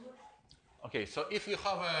neighborhood? Okay, so if you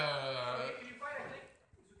have a... If you find a clique,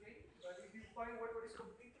 it's okay. But if you find what is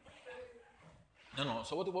complete... No.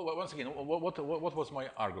 So once again, what was my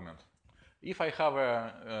argument? If I have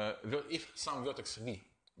if some vertex v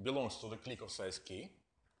belongs to the clique of size k,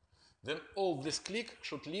 then all this clique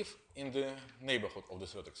should live in the neighborhood of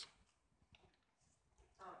this vertex.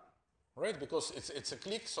 Right? Because it's a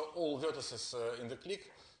clique, so all vertices in the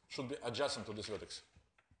clique should be adjacent to this vertex.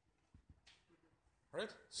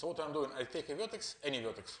 Right? So what I'm doing, I take a vertex, any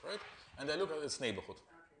vertex, right? And I look at its neighborhood.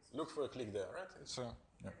 Look for a clique there, right? It's yeah.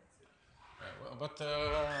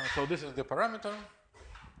 So this is the parameter.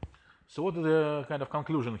 So what is the kind of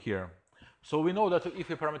conclusion here? So we know that if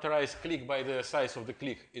we parameterize clique by the size of the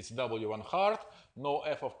clique, it's W1 hard, no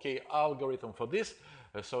f of k algorithm for this.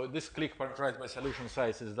 So this clique parameterized by solution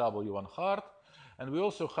size is W1 hard. And we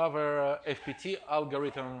also have a FPT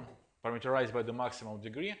algorithm parameterized by the maximum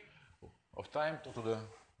degree of time 2 to the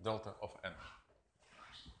delta of n.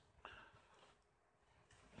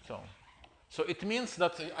 So it means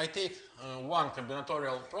that I take one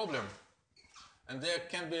combinatorial problem, and there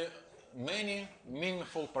can be many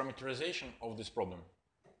meaningful parameterization of this problem,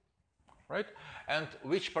 right? And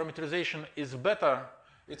which parameterization is better?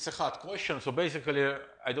 It's a hard question. So basically,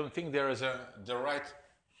 I don't think there is the right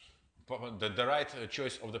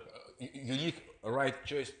choice of the unique right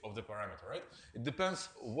choice of the parameter, right? It depends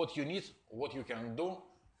what you need, what you can do.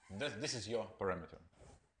 This is your parameter,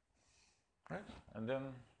 right? And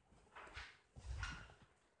then.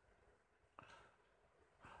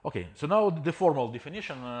 Okay, so now the formal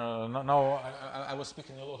definition. Now I was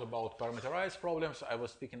speaking a lot about parameterized problems. I was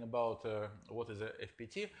speaking about what is a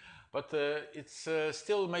FPT, but it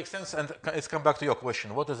still makes sense, and it's come back to your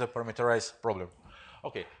question. What is a parameterized problem?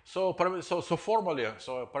 Okay, so formally,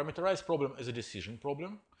 so a parameterized problem is a decision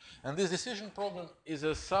problem, and this decision problem is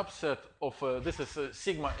a subset of this is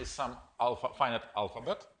sigma is some finite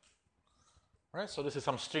alphabet, right? So this is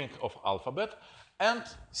some string of alphabet and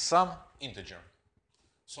some integer.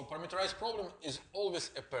 So parameterized problem is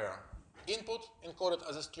always a pair. Input encoded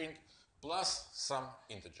as a string plus some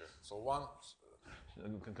integer. So one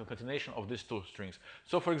concatenation of these two strings.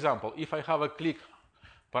 So for example, if I have a clique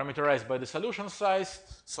parameterized by the solution size,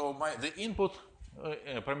 so the input,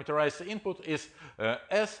 parameterized input is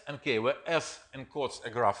S and K, where S encodes a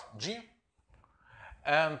graph G,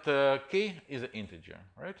 and K is an integer,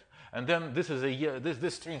 right? And then this is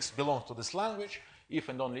this strings belong to this language if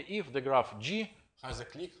and only if the graph G has a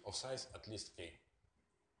clique of size at least k.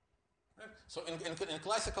 Right? So in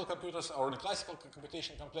classical computers or in classical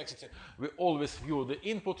computation complexity, we always view the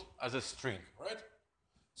input as a string, right?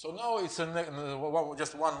 So now it's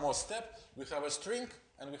just one more step. We have a string,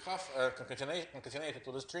 and we have concatenated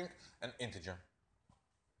to the string an integer.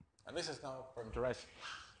 And this is now parameterized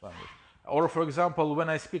language. Or for example, when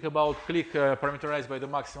I speak about click parameterized by the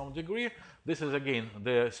maximum degree, this is again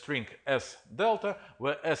the string s delta,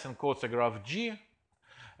 where s encodes a graph G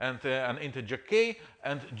and an integer k,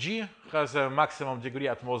 and G has a maximum degree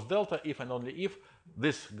at most delta if and only if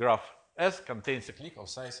this graph S contains a click of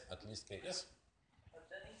size at least k. Yes? But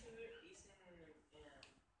that integer is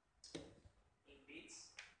in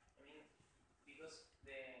bits. I mean, because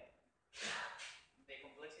the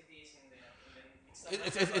complexity is in the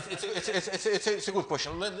It's a good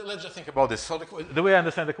question. Let's just think about this. So the way I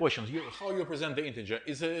understand the question, how you present the integer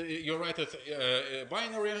is you write it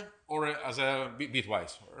binary or as a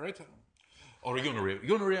bitwise, right? Or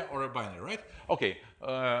unary or a binary, right? Okay.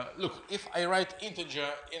 Look, if I write integer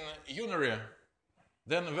in unary,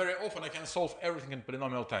 then very often I can solve everything in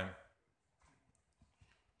polynomial time.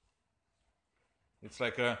 It's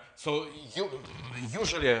like so.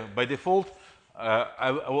 Usually by default,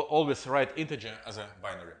 I will always write integer as a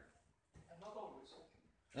binary. Not always.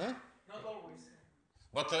 Hmm? Not always.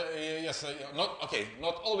 But yes,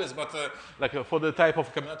 not always, but like for the type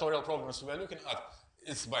of combinatorial problems we are looking at,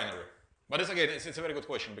 it's binary. But it's a very good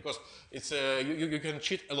question because it's you can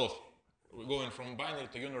cheat a lot going from binary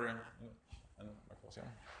to unary and of course,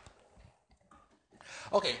 yeah.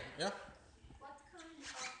 Okay, yeah. What kind of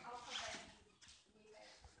alphabet do we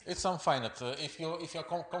have? It's some finite. If you're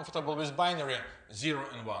comfortable with binary, 0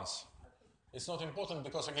 and 1s. It's not important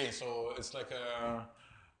because again, so it's like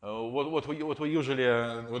what we usually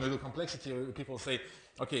when we do complexity, people say,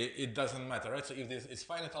 okay, it doesn't matter, right? So if it's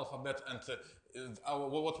finite alphabet and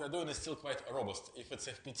what we're doing is still quite robust. If it's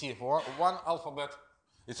FPT for one alphabet,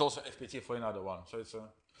 it's also FPT for another one. So it's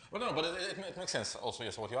well, no, but it makes sense. Also,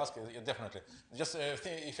 yes, what you ask, definitely. Just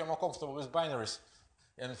if you're more comfortable with binaries,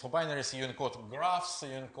 and for binaries you encode graphs, you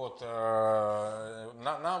encode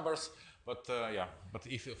numbers, but yeah. But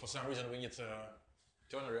if for some reason we need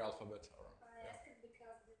ternary alphabet. I ask it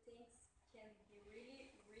because the things can be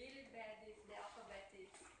really, really bad if the alphabet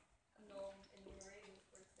is unknown and numerated,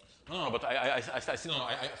 for example. No, but I still know.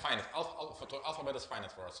 I find it. Alphabet is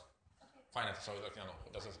finite for us. Okay. Finite, so like,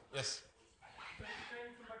 does it? Yes. Can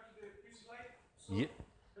you come back to the previous slide? So, Yeah.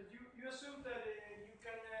 but you assume that you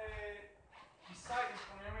can decide in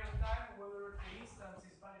polynomial time whether the instance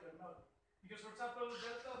is valid or not. Because, for example,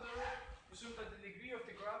 delta there, you assume that the degree of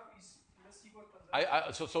the graph is, let's see what delta what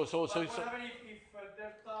happens if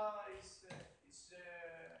delta is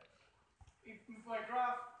if my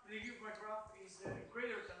graph, the degree of my graph is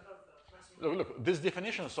greater than delta? Look, this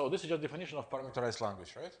definition, so this is just definition of parameterized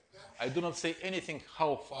language, right? Yeah. I do not say anything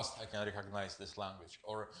how fast I can recognize this language.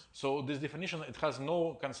 Or so this definition, it has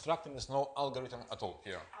no constructiveness, no algorithm at all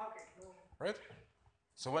here. Okay. No. Right?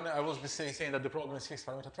 So when I was saying that the problem is fixed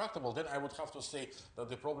parameter tractable, then I would have to say that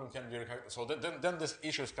the problem can be recognized. So then these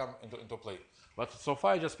issues come into play. But so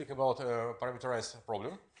far I just speak about a parameterized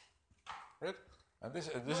problem. Right? And this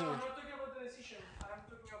I'm is not talking about the decision. I'm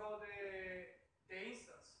talking about the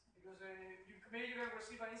instance. Because maybe you can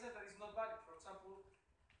receive an instance that is not valid. For example,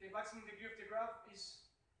 the maximum degree of the graph is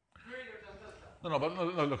greater than delta. No,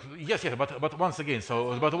 look, yes, but once again,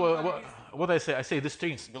 so but what I say the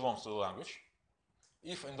strings belongs to the language.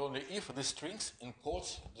 If and only if the strings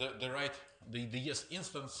encodes the yes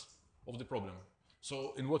instance of the problem.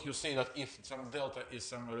 So in what you say that if some delta is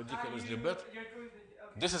some ridiculously bad,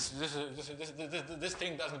 this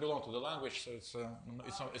string doesn't belong to the language, so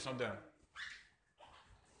it's not there.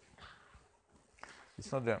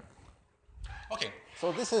 It's not there. Okay,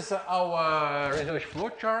 so this is our research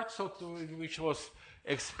flowchart, which was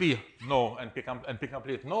XP no and P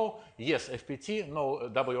complete no, yes FPT no,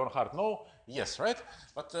 W1 hard no, yes, right?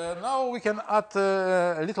 But now we can add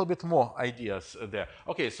a little bit more ideas there.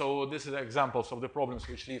 Okay, so this is examples of the problems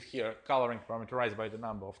which live here: coloring parameterized by the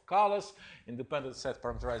number of colors, independent set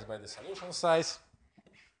parameterized by the solution size,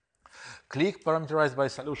 click parameterized by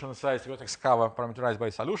solution size, vertex cover parameterized by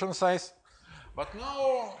solution size. But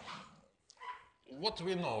now, what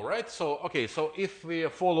we know, right? So, okay, so if we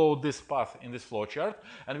follow this path in this flowchart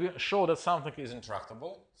and we show that something is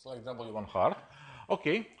intractable, it's like W1 hard,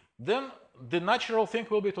 okay, then the natural thing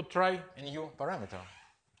will be to try a new parameter.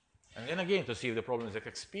 And then again, to see if the problem is like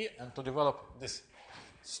XP and to develop this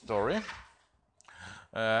story.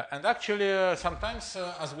 And actually, sometimes,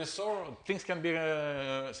 as we saw, things can be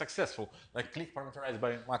successful, like click parameterized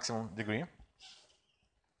by maximum degree.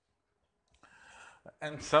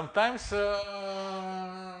 And sometimes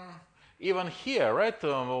even here, right?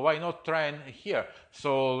 Why not try here?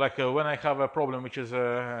 So like when I have a problem which is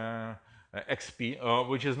XP,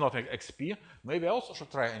 which is not XP, maybe I also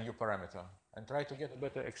should try a new parameter and try to get a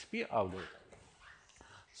better XP algorithm.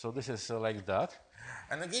 So this is like that.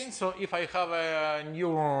 And again, so if I have a new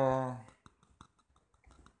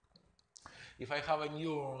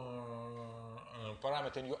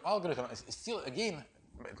parameter, new algorithm, it's still again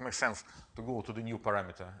it makes sense to go to the new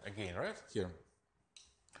parameter again, right here.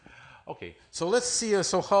 Okay, so let's see.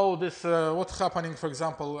 So how this what's happening? For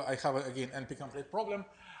example, I have again NP-complete problem,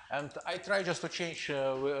 and I try just to change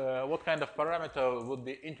what kind of parameter would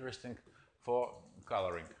be interesting for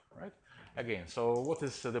coloring, right? Again, so what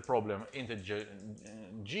is the problem? Integer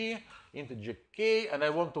g, integer k, and I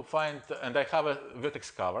want to find, and I have a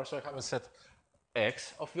vertex cover, so I have a set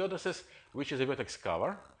x of vertices, which is a vertex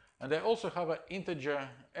cover, and I also have an integer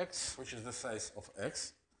x, which is the size of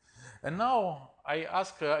x. And now I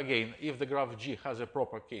ask again if the graph G has a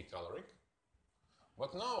proper k coloring.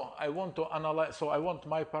 But now I want to analyze, so I want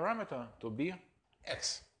my parameter to be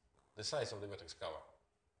x, the size of the vertex cover.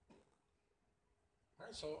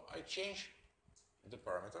 Right, so I change the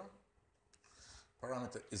parameter.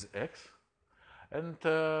 Parameter is x. And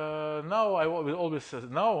now I will always say,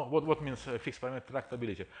 now what means fixed parameter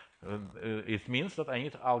tractability? It means that I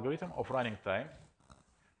need algorithm of running time,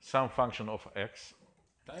 some function of x,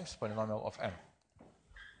 times polynomial of m.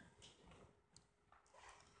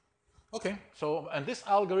 Okay, so, and this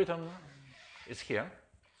algorithm is here.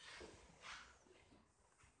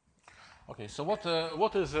 Okay, so what I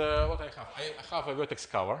have? I have a vertex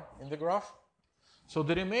cover in the graph. So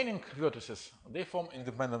the remaining vertices, they form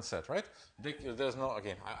independent set, right? There's no,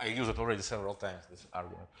 again, I use it already several times, this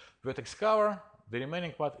argument. Vertex cover, the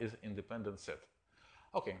remaining part is independent set.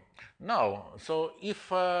 Okay, now, so if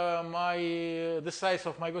the size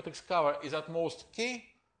of my vertex cover is at most k,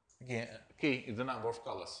 again, k is the number of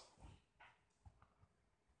colors,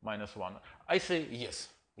 -1. I say yes.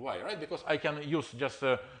 Why, right? Because I can use just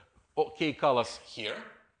k colors here,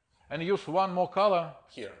 and use one more color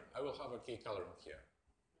here. I will have a k coloring here,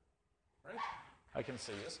 right? I can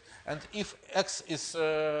say yes. And if x is,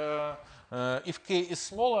 if k is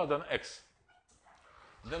smaller than x,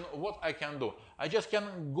 then what I can do? I just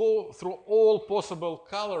can go through all possible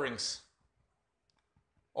colorings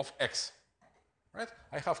of x, right?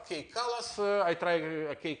 I have k colors, I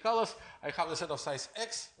try k colors, I have the set of size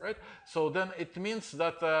x, right? So then it means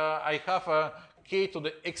that I have a k to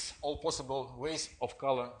the x all possible ways of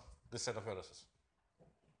color the set of vertices,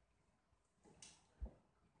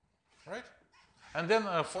 right? And then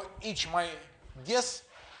for each my guess,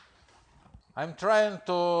 I'm trying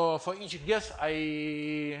to, for each guess,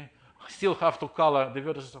 I still have to color the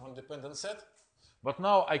vertices of independent set, but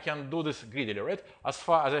now I can do this greedily, right? As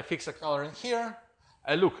far as I fix a coloring here,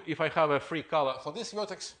 I look if I have a free color for this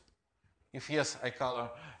vertex. If yes, I color,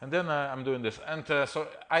 and then I'm doing this. And so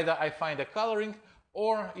either I find a coloring,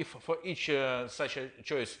 or if for each such a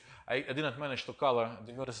choice I didn't manage to color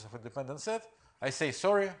the vertices of independent set, I say,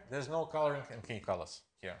 sorry, there's no coloring in k colors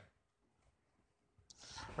here.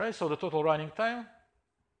 Right, so the total running time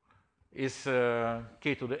is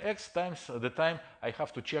k to the x times the time I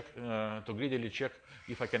have to check, to greedily check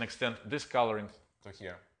if I can extend this coloring to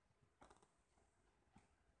here.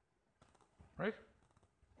 Right?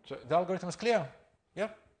 So the algorithm is clear? Yeah?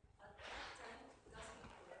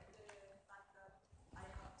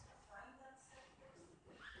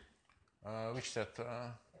 Which set?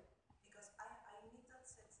 Because I need that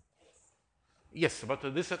set x. Yes, but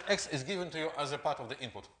this set x is given to you as a part of the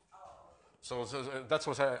input. So that's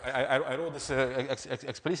what I wrote this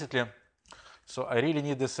explicitly. So I really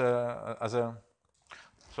need this as a.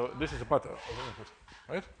 So this is a part of the input,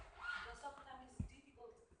 right? But sometimes it's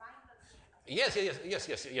difficult to find that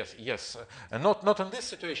set. Yes. And not in this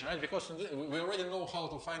situation, right? Because we already know how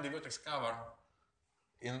to find the vertex cover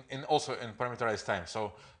also in parameterized time.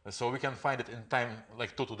 So we can find it in time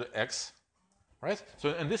like 2 to the x. Right?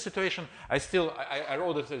 So in this situation, I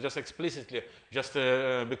wrote it just explicitly, just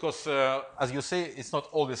because, as you say, it's not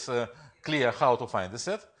always clear how to find the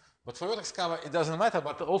set. But for vertex cover, it doesn't matter.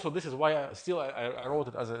 But also, this is why I wrote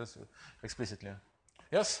it as explicitly.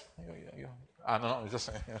 Yes? No, just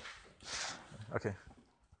yeah. Okay.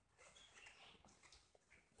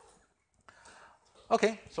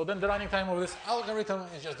 Okay. So then the running time of this algorithm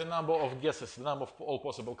is just the number of guesses, the number of all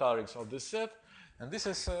possible colorings of this set. And this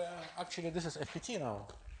is actually this is FPT now.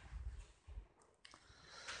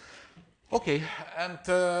 Okay, and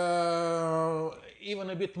even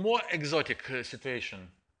a bit more exotic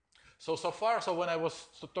situation. So far, when I was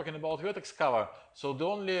talking about vertex cover, so the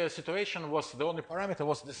only situation was, the only parameter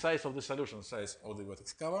was the size of the solution size of the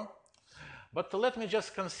vertex cover. But let me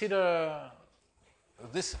just consider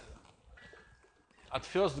this at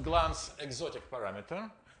first glance exotic parameter.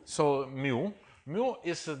 So mu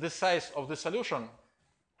is the size of the solution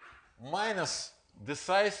minus the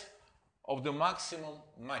size of the maximum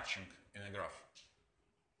matching in a graph.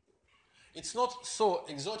 It's not so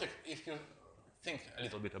exotic if you think a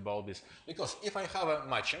little bit about this, because if I have a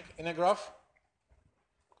matching in a graph,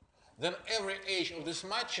 then every edge of this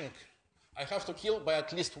matching I have to kill by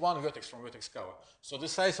at least one vertex from vertex cover. So the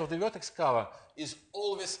size of the vertex cover is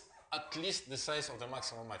always at least the size of the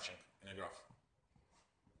maximum matching in a graph.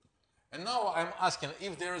 And now I'm asking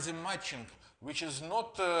if there is a matching which is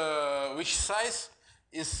not, which size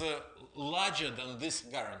is larger than this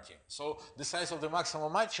guarantee. So the size of the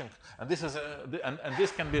maximum matching, and this is and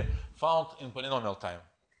this can be found in polynomial time,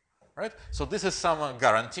 right? So this is some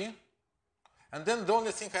guarantee, and then the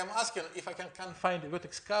only thing I'm asking if I can find a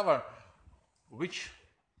vertex cover which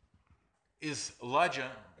is larger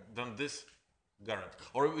than this guarantee,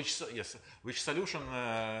 or which solution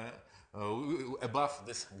above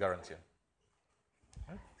this guarantee.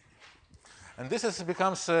 And this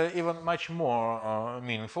becomes even much more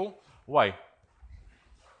meaningful. Why?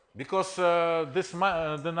 Because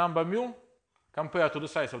the number mu compared to the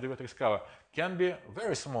size of the vertex cover can be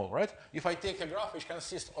very small, right? If I take a graph which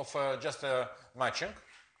consists of just a matching,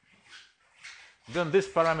 then this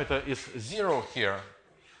parameter is 0 here,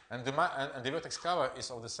 and the vertex cover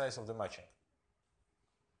is of the size of the matching,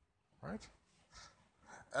 right?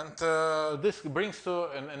 And this brings to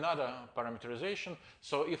another parameterization.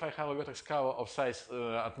 So if I have a vertex cover of size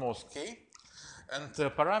at most k, and the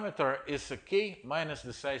parameter is k minus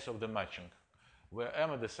the size of the matching, where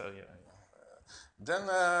m is the size. Then,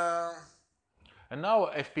 and now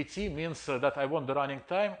FPT means that I want the running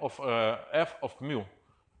time of f of mu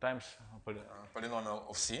times polynomial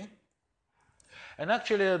of c. And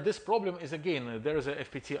actually, this problem is again, there is a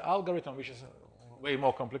FPT algorithm which is way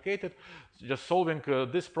more complicated, just solving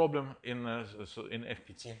this problem in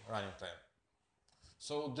FPT running time.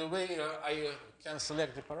 So the way I can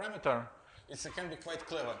select the parameter, it can be quite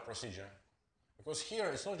clever procedure. Because here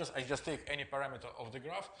it's not just I just take any parameter of the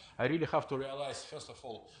graph. I really have to realize first of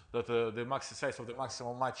all that the size of the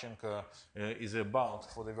maximum matching is a bound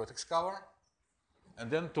for the vertex cover,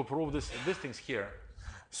 and then to prove these things here.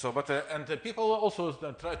 So, but and people also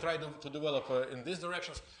try to develop in these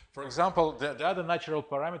directions. For example, the other natural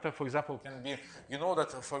parameter, for example, can be, you know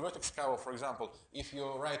that for vertex cover, for example, if you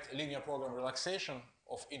write linear program relaxation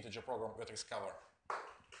of integer program vertex cover,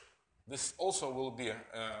 this also will be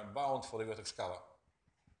bound for the vertex cover.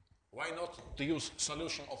 Why not to use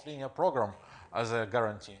solution of linear program as a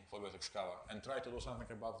guarantee for vertex cover and try to do something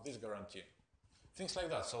above this guarantee? Things like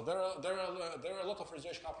that. So there are a lot of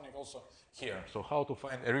research happening also here. So how to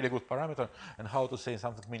find a really good parameter and how to say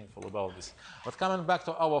something meaningful about this. But coming back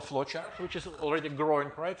to our flowchart, which is already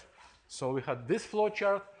growing, right? So we had this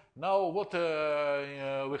flowchart. Now what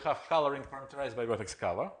we have coloring parameterized by vertex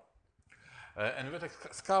cover. And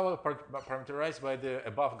vertex cover parameterized by the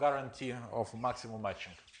above guarantee of maximum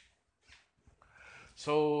matching.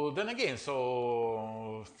 So then again,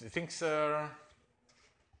 so things are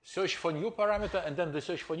search for new parameter, and then the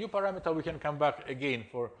search for new parameter, we can come back again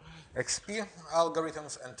for XP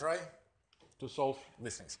algorithms and try to solve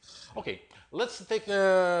these things. Okay, let's take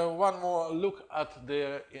one more look at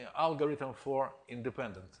the algorithm for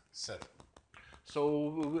independent set.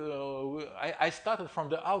 So I started from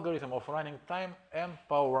the algorithm of running time n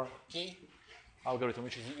power k algorithm,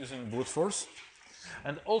 which is using brute force.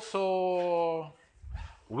 And also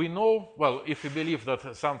we know, well, if we believe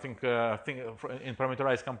that something in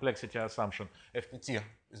parameterized complexity assumption, FPT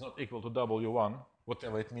is not equal to W1,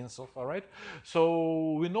 whatever it means so far, right?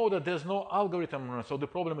 So we know that there's no algorithm, so the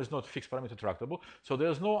problem is not fixed parameter tractable. So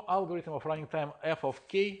there's no algorithm of running time f of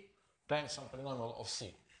k times some polynomial of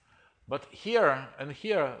c. But here and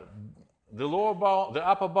here, the lower bound, the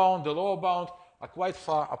upper bound, the lower bound are quite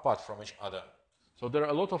far apart from each other. So there are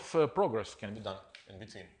a lot of progress can be done in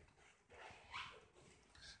between.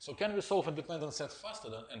 So can we solve independent set faster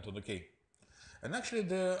than n to the k? And actually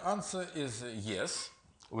the answer is yes,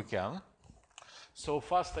 we can. So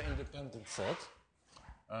faster independent set.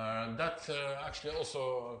 That actually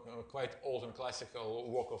also quite old and classical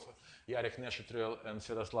work of Jarek Neshetrel and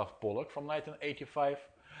Sviatoslav Polak from 1985,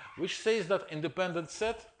 which says that independent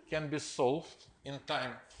set can be solved in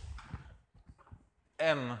time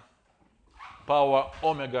n power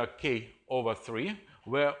omega k over 3,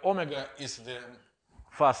 where omega is the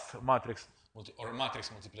fast matrix or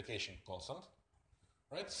matrix multiplication constant,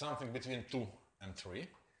 right? Something between 2 and 3,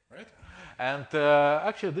 right? And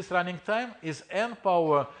actually this running time is n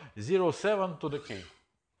power 0.7 to the k,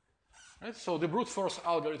 right? So the brute force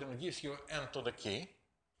algorithm gives you n to the k,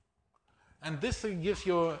 And this gives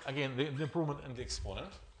you, again, the improvement in the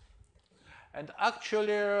exponent. And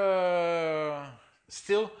actually,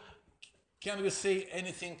 still, can we say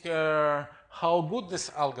anything how good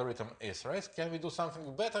this algorithm is, right? Can we do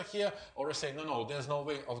something better here, or say, no, there's no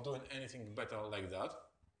way of doing anything better like that?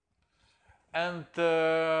 And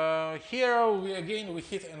here we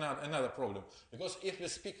hit another problem, because if we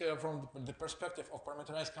speak from the perspective of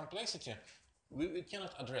parameterized complexity, we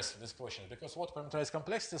cannot address this question, because what parameterized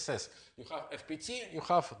complexity says, you have FPT, you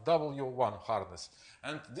have W1 hardness,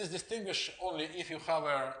 and this distinguish only if you have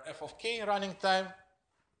a f of k running time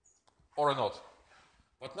or not.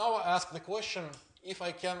 But now I ask the question, if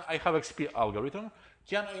I have XP algorithm,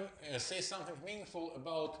 can I say something meaningful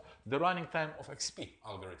about the running time of XP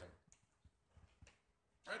algorithm?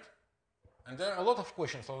 Right? And there are a lot of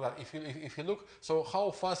questions for that. If you look, so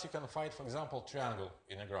how fast you can find, for example, triangle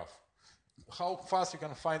in a graph? How fast you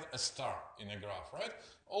can find a star in a graph, right?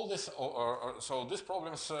 All this, so these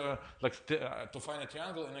problems, to find a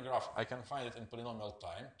triangle in a graph, I can find it in polynomial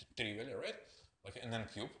time, trivially, right? Like an n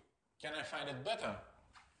cube. Can I find it better?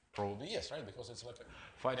 Probably yes, right? Because it's like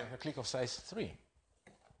finding a clique of size 3.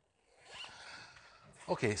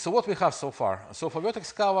 Okay, so what we have so far? So for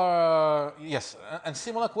vertex cover, yes, and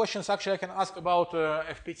similar questions actually I can ask about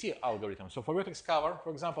FPT algorithm. So for vertex cover,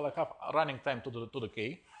 for example, I have a running time to the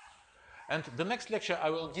k. And the next lecture I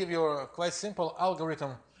will give you a quite simple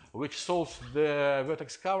algorithm which solves the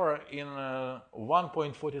vertex cover in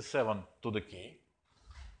 1.47 to the k.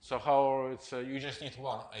 So how it's, you just need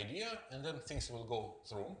one idea and then things will go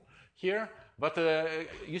through here. But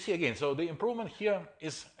you see again, so the improvement here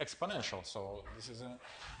is exponential. So this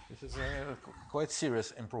is a quite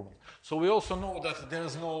serious improvement. So we also know that there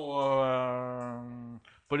is no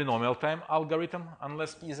polynomial time algorithm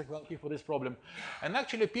unless p is equal to p for this problem. And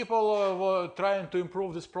actually people were trying to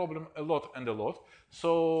improve this problem a lot and a lot.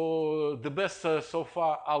 So the best so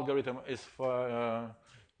far algorithm is for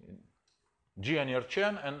G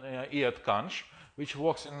Chen and E at Kanch, which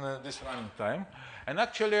works in this running time. And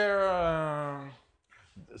actually,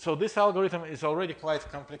 so this algorithm is already quite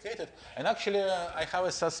complicated. And actually, I have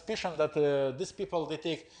a suspicion that these people, they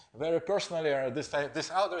take very personally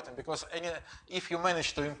this algorithm, because if you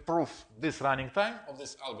manage to improve this running time of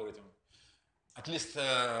this algorithm, at least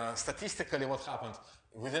statistically what happened,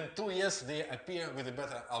 within 2 years, they appear with a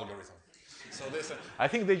better algorithm. So this, I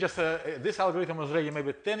think they just, this algorithm was already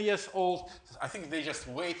maybe 10 years old. I think they just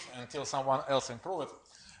wait until someone else improve it.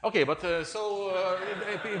 Okay, but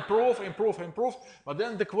improve. But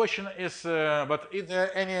then the question is, but is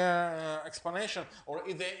there any explanation, or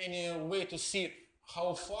is there any way to see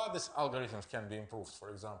how far these algorithms can be improved, for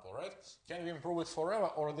example, right? Can we improve it forever,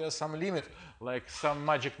 or there's some limit, like some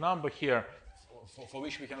magic number here, for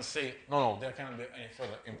which we can say, no, there can't be any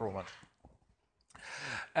further improvement.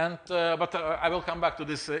 And but I will come back to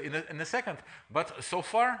this in a second. But so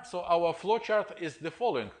far, so our flowchart is the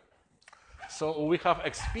following. So we have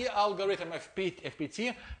XP algorithm,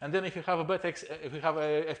 FPT, and then if you have a beta, if we have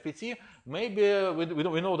a FPT, maybe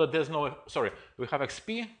we know that there's no. Sorry, we have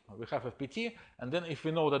XP, we have FPT, and then if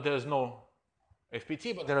we know that there's no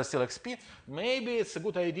FPT, but there is still XP, maybe it's a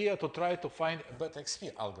good idea to try to find a beta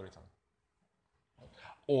XP algorithm.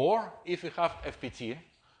 Or if we have FPT,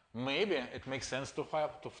 maybe it makes sense to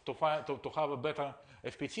have a better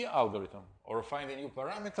FPT algorithm, or find a new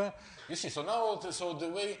parameter. You see, so now, so the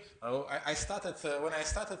way I started, when I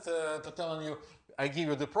started to telling you, I give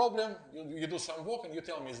you the problem, you do some work, and you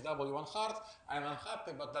tell me it's W1 hard, I'm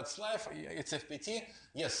unhappy, but that's life, it's FPT.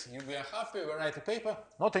 Yes, we are happy, we write a paper.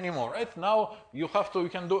 Not anymore, right? Now you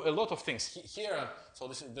can do a lot of things here. So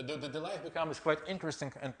this is, the life becomes quite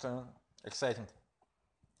interesting and exciting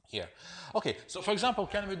here. Okay, so for example,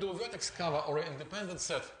 can we do vertex cover or an independent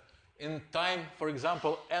set in time, for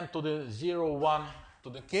example, n to the 0, 1 to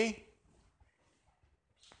the k?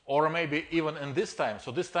 Or maybe even in this time.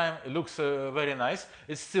 So this time it looks very nice.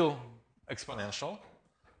 It's still exponential.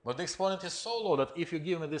 But the exponent is so low that if you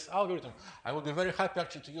give me this algorithm, I would be very happy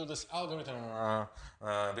actually to use this algorithm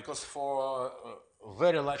because for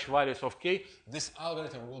very large values of k, this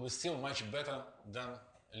algorithm will be still much better than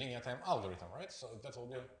linear time algorithm, right? So that will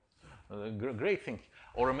be a great thing.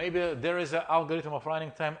 Or maybe there is an algorithm of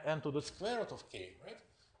running time n to the square root of k, right?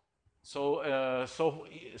 So,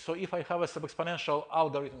 so if I have a sub-exponential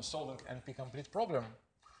algorithm solving NP-complete problem,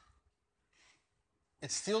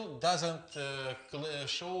 it still doesn't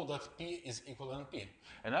show that p is equal to np.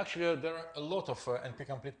 And actually, there are a lot of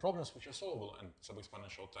NP-complete problems which are solvable in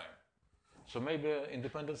sub-exponential time. So maybe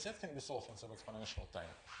independent set can be solved in sub-exponential time.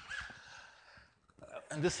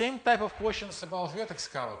 And the same type of questions about vertex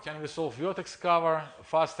cover. Can we solve vertex cover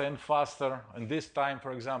faster and faster in this time,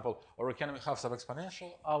 for example, or can we have some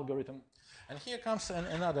exponential algorithm? And here comes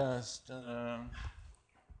another.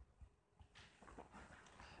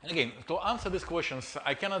 And again, to answer these questions,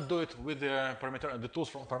 I cannot do it with the tools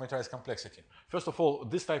from parameterized complexity. First of all,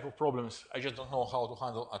 this type of problems I just don't know how to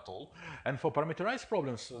handle at all. And for parameterized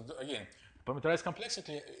problems, again, parameterized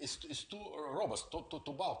complexity is too robust,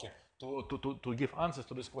 too bulky to give answers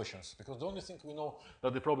to these questions. Because the only thing we know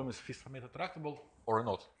that the problem is fifth parameter tractable or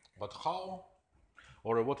not. But how,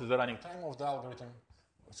 or what is the running time of the algorithm?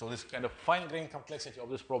 So this kind of fine-grained complexity of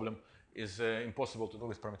this problem is impossible to do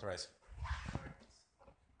with parameterized.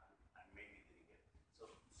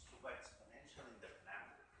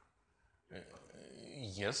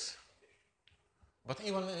 Yes, but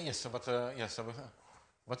even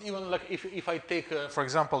but even like if I take, for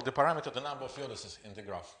example, the parameter, the number of vertices in the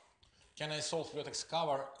graph, can I solve vertex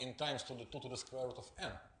cover in times to the 2 to the square root of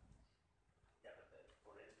n? Yeah, but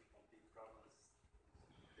for NP-complete problems,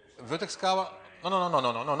 Vertex cover?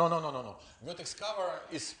 No. Vertex cover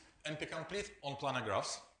is NP-complete on planar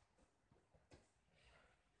graphs.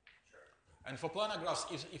 sure. And for planar graphs,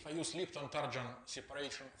 if I use Lipton-Tarjan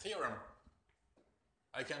separation theorem,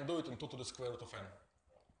 I can do it in 2 to the square root of n.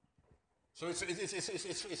 So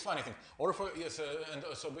it's funny thing. Or for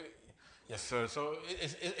so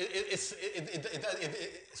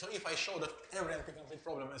if I show that every NP-complete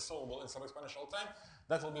problem is solvable in some exponential time,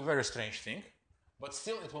 that will be a very strange thing. But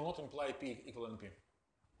still, it will not imply P equal NP.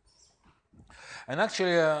 And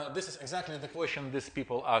actually, this is exactly the question these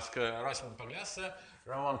people ask Rasim Pagliassa,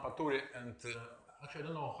 Raman Paturi, and actually I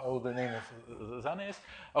don't know how the name of Zane is.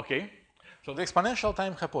 Okay. So the exponential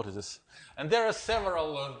time hypothesis, and there are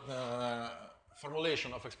several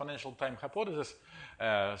formulations of exponential time hypothesis.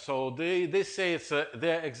 So they say it's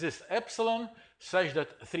there exists epsilon such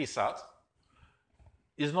that 3 sat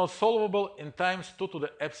is not solvable in times 2 to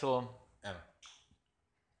the epsilon n,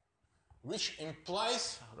 which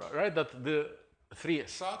implies right that the 3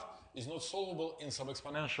 sat is not solvable in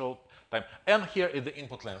sub-exponential time. N here is the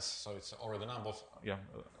input length, so it's already the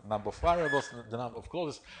number of variables, the number of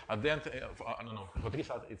clauses. At the end, for 3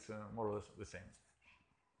 sat, it's more or less the same.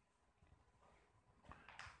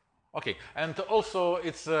 Okay, and also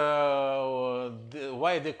it's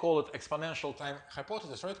why they call it exponential time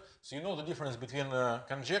hypothesis, right? So you know the difference between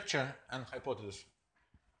conjecture and hypothesis.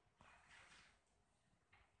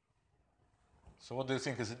 So what do you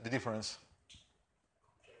think is the difference?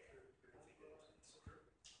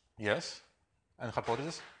 Yes. And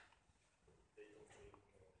hypothesis?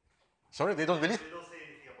 Sorry, they don't believe? They don't say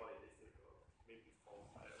anything about it. They say, make it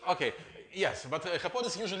false. Okay. Yes, but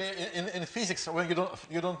hypothesis usually in physics when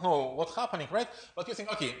you don't know what's happening, right? But you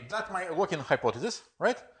think, okay, that might work in hypothesis,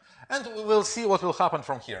 right? And we will see what will happen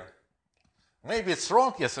from here. Maybe it's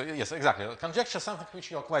wrong. Yes, exactly. Conjecture is something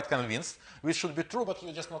which you are quite convinced, which should be true, but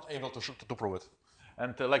you're just not able to prove it.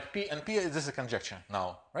 And like P, this is a conjecture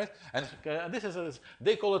now, right? And this is,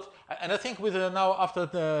 they call it, and I think with now after,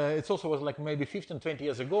 it also was like maybe 15, 20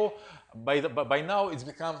 years ago, by now it's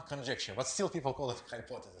become conjecture, but still people call it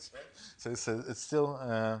hypothesis, right? So it's still,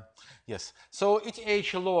 yes. So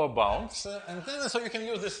ETH lower bounds, and then so you can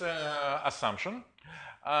use this assumption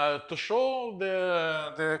to show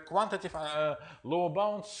the quantitative lower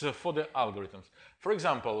bounds for the algorithms. For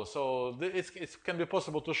example, so it can be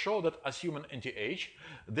possible to show that assuming NTH,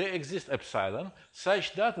 there exists epsilon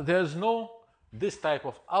such that there's no this type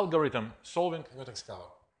of algorithm solving vertex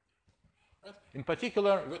cover. Right? In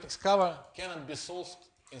particular, vertex cover cannot be solved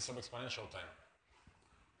in sub-exponential time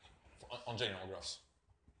on general graphs.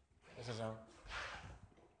 This is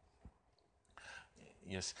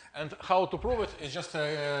yes, and how to prove it is just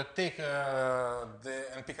take the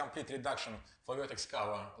NP-complete reduction for vertex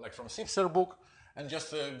cover, like from Sipser book, and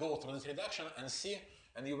just go through this reduction and see,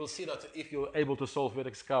 and you will see that if you're able to solve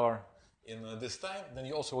vertex cover in this time, then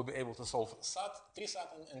you also will be able to solve SAT, 3 SAT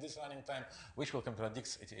in this running time, which will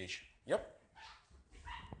contradict ETH. Yep.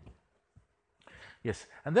 Yes,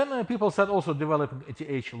 and then people started also developing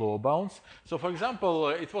ETH lower bounds. So for example,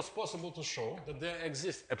 it was possible to show that there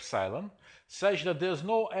exists epsilon such that there's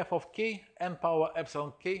no f of k n power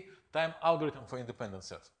epsilon k time algorithm for independent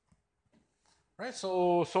set. Right,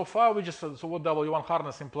 so far we just, so what W1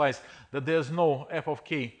 harness implies that there's no f of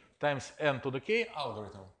k times n to the k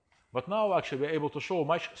algorithm. But now actually we're able to show a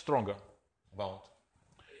much stronger bound.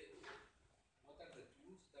 What are the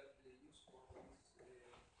tools that they use for this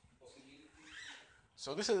possibility?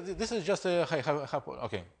 So this is just a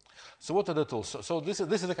okay. So what are the tools? So this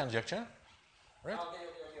is a conjecture, right?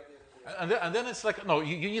 Okay. And then it's like no,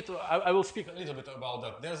 you need to. I will speak a little bit about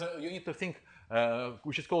that. You need to think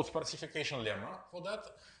which is called sparsification lemma for that.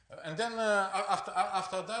 And then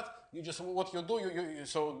after that, you just what you do.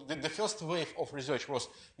 So the first wave of research was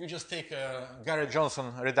you just take a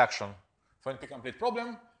Garrett-Johnson reduction for NP-complete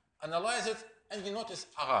problem, analyze it, and you notice,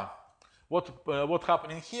 what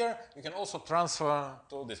happening here, you can also transfer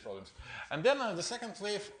to these problems. And then the second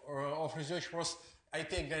wave of research was I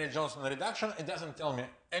take Garrett-Johnson reduction, it doesn't tell me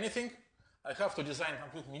anything. I have to design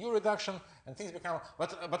completely new reduction, and things become.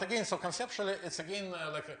 But again, so conceptually, it's again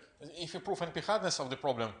if you prove NP hardness of the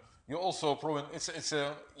problem, you also prove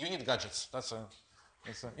you need gadgets. Yeah. What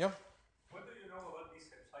do you know about these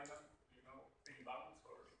epsilon? Do you know big bounds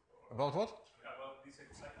or About what? about these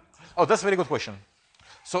epsilon? Oh, that's a very good question.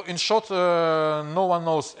 So in short, no one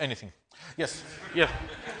knows anything. Yes. Yeah.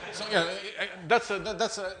 So yeah,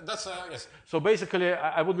 yes. So basically,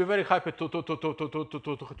 I would be very happy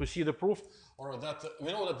to see the proof, or that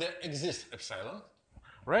we know that there exists epsilon,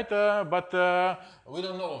 right? But we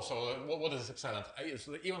don't know. So what is epsilon?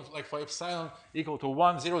 Even like for epsilon equal to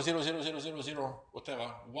 1, 0, 0, 0, 0, 0, 0,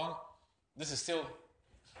 whatever 1, this is still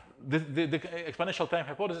the exponential time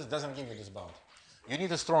hypothesis doesn't give you this bound. You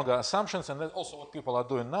need a stronger assumptions, and that's also what people are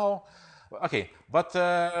doing now. Okay, but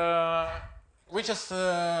we just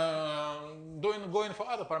going for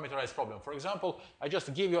other parameterized problem. For example, I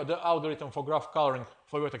just give you the algorithm for graph coloring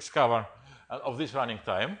for vertex cover of this running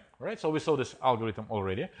time, right? So we saw this algorithm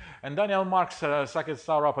already. And Daniel Marks, Saket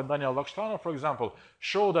Saurabh, and Daniel Lokshtanov, for example,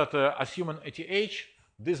 show that assuming ATH,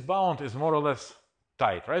 this bound is more or less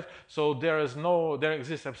tight, right? So there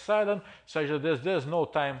exists epsilon such that there's no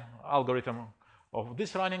time algorithm of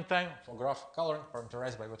this running time for graph coloring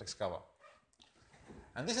parameterized by vertex cover.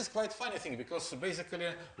 And this is quite funny thing, because basically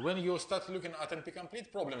when you start looking at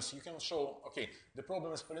NP-complete problems, you can show, okay, the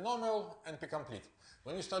problem is polynomial, NP-complete.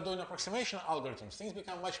 When you start doing approximation algorithms, things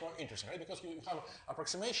become much more interesting, right? Because you have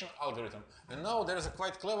approximation algorithm, and now there is a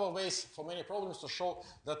quite clever ways for many problems to show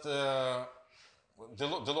that the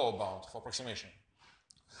lower bound for approximation.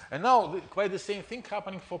 And now quite the same thing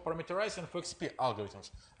happening for parameterized and for XP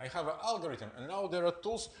algorithms. I have an algorithm, and now there are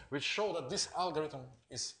tools which show that this algorithm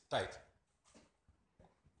is tight.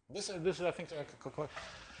 This is, I think,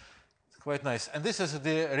 quite nice. And this is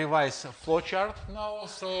the revised flowchart now.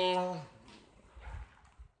 So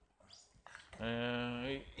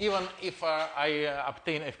even if I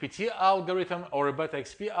obtain FPT algorithm or a beta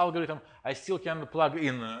XP algorithm, I still can plug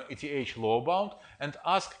in ETH lower bound and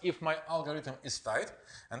ask if my algorithm is tight.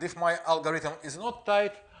 And if my algorithm is not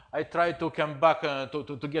tight, I try to come back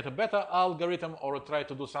to get a better algorithm, or try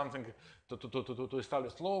to do something to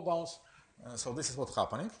establish lower bounds. So this is what's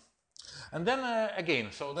happening. And then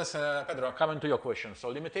again, so that's Fedor, coming to your question. So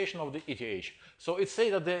limitation of the ETH. So it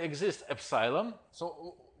says that there exists epsilon.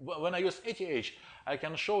 So when I use ETH, I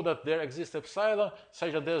can show that there exists epsilon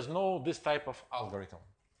such that there's no this type of algorithm,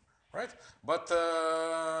 right? But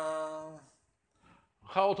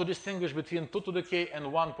how to distinguish between 2 to the k and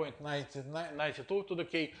 1.92 to the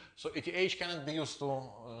k? So ETH cannot be used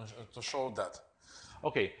to show that.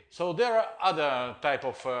 Okay, so there are other type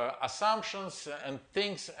of assumptions and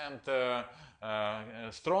things, and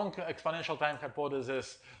strong exponential time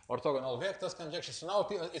hypothesis, orthogonal vectors conjectures. So now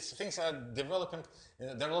things are developing.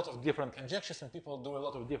 There are a lot of different conjectures, and people do a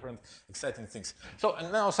lot of different exciting things. So,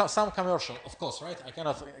 and now some commercial, of course, right? I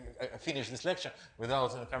cannot finish this lecture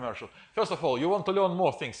without a commercial. First of all, you want to learn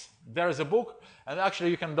more things. There is a book, and actually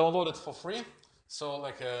you can download it for free. So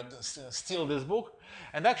like steal this book.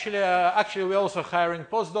 And actually we're also hiring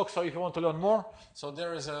postdocs, so if you want to learn more, so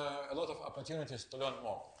there is a lot of opportunities to learn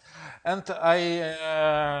more. And I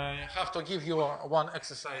have to give you one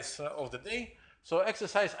exercise of the day. So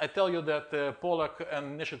exercise, I tell you that Pollack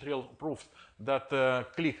and Nishitril proved that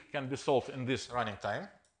clique can be solved in this running time.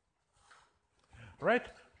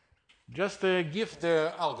 Right? Just give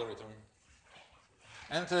the algorithm.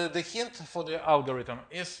 And the hint for the algorithm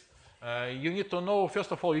is you need to know,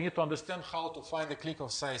 first of all, you need to understand how to find a clique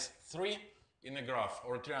of size 3 in a graph,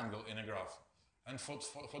 or a triangle in a graph. And for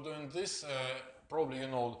doing this, probably you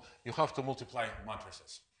know you have to multiply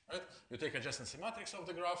matrices, right? You take adjacency matrix of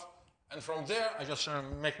the graph, and from there, I just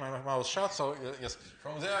make my mouse shut, so yes,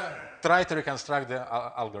 from there, try to reconstruct the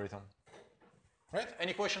algorithm. Right?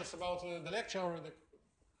 Any questions about the lecture? Or the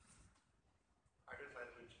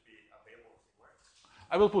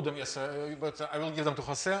I will put them, yes, but I will give them to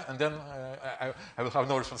Jose, and then I will have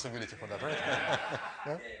no responsibility for that, right? Yeah,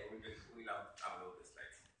 we'll upload the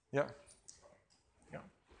slides. Yeah. Yeah.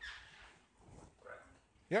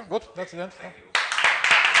 Yeah, good. That's the end. Thank you.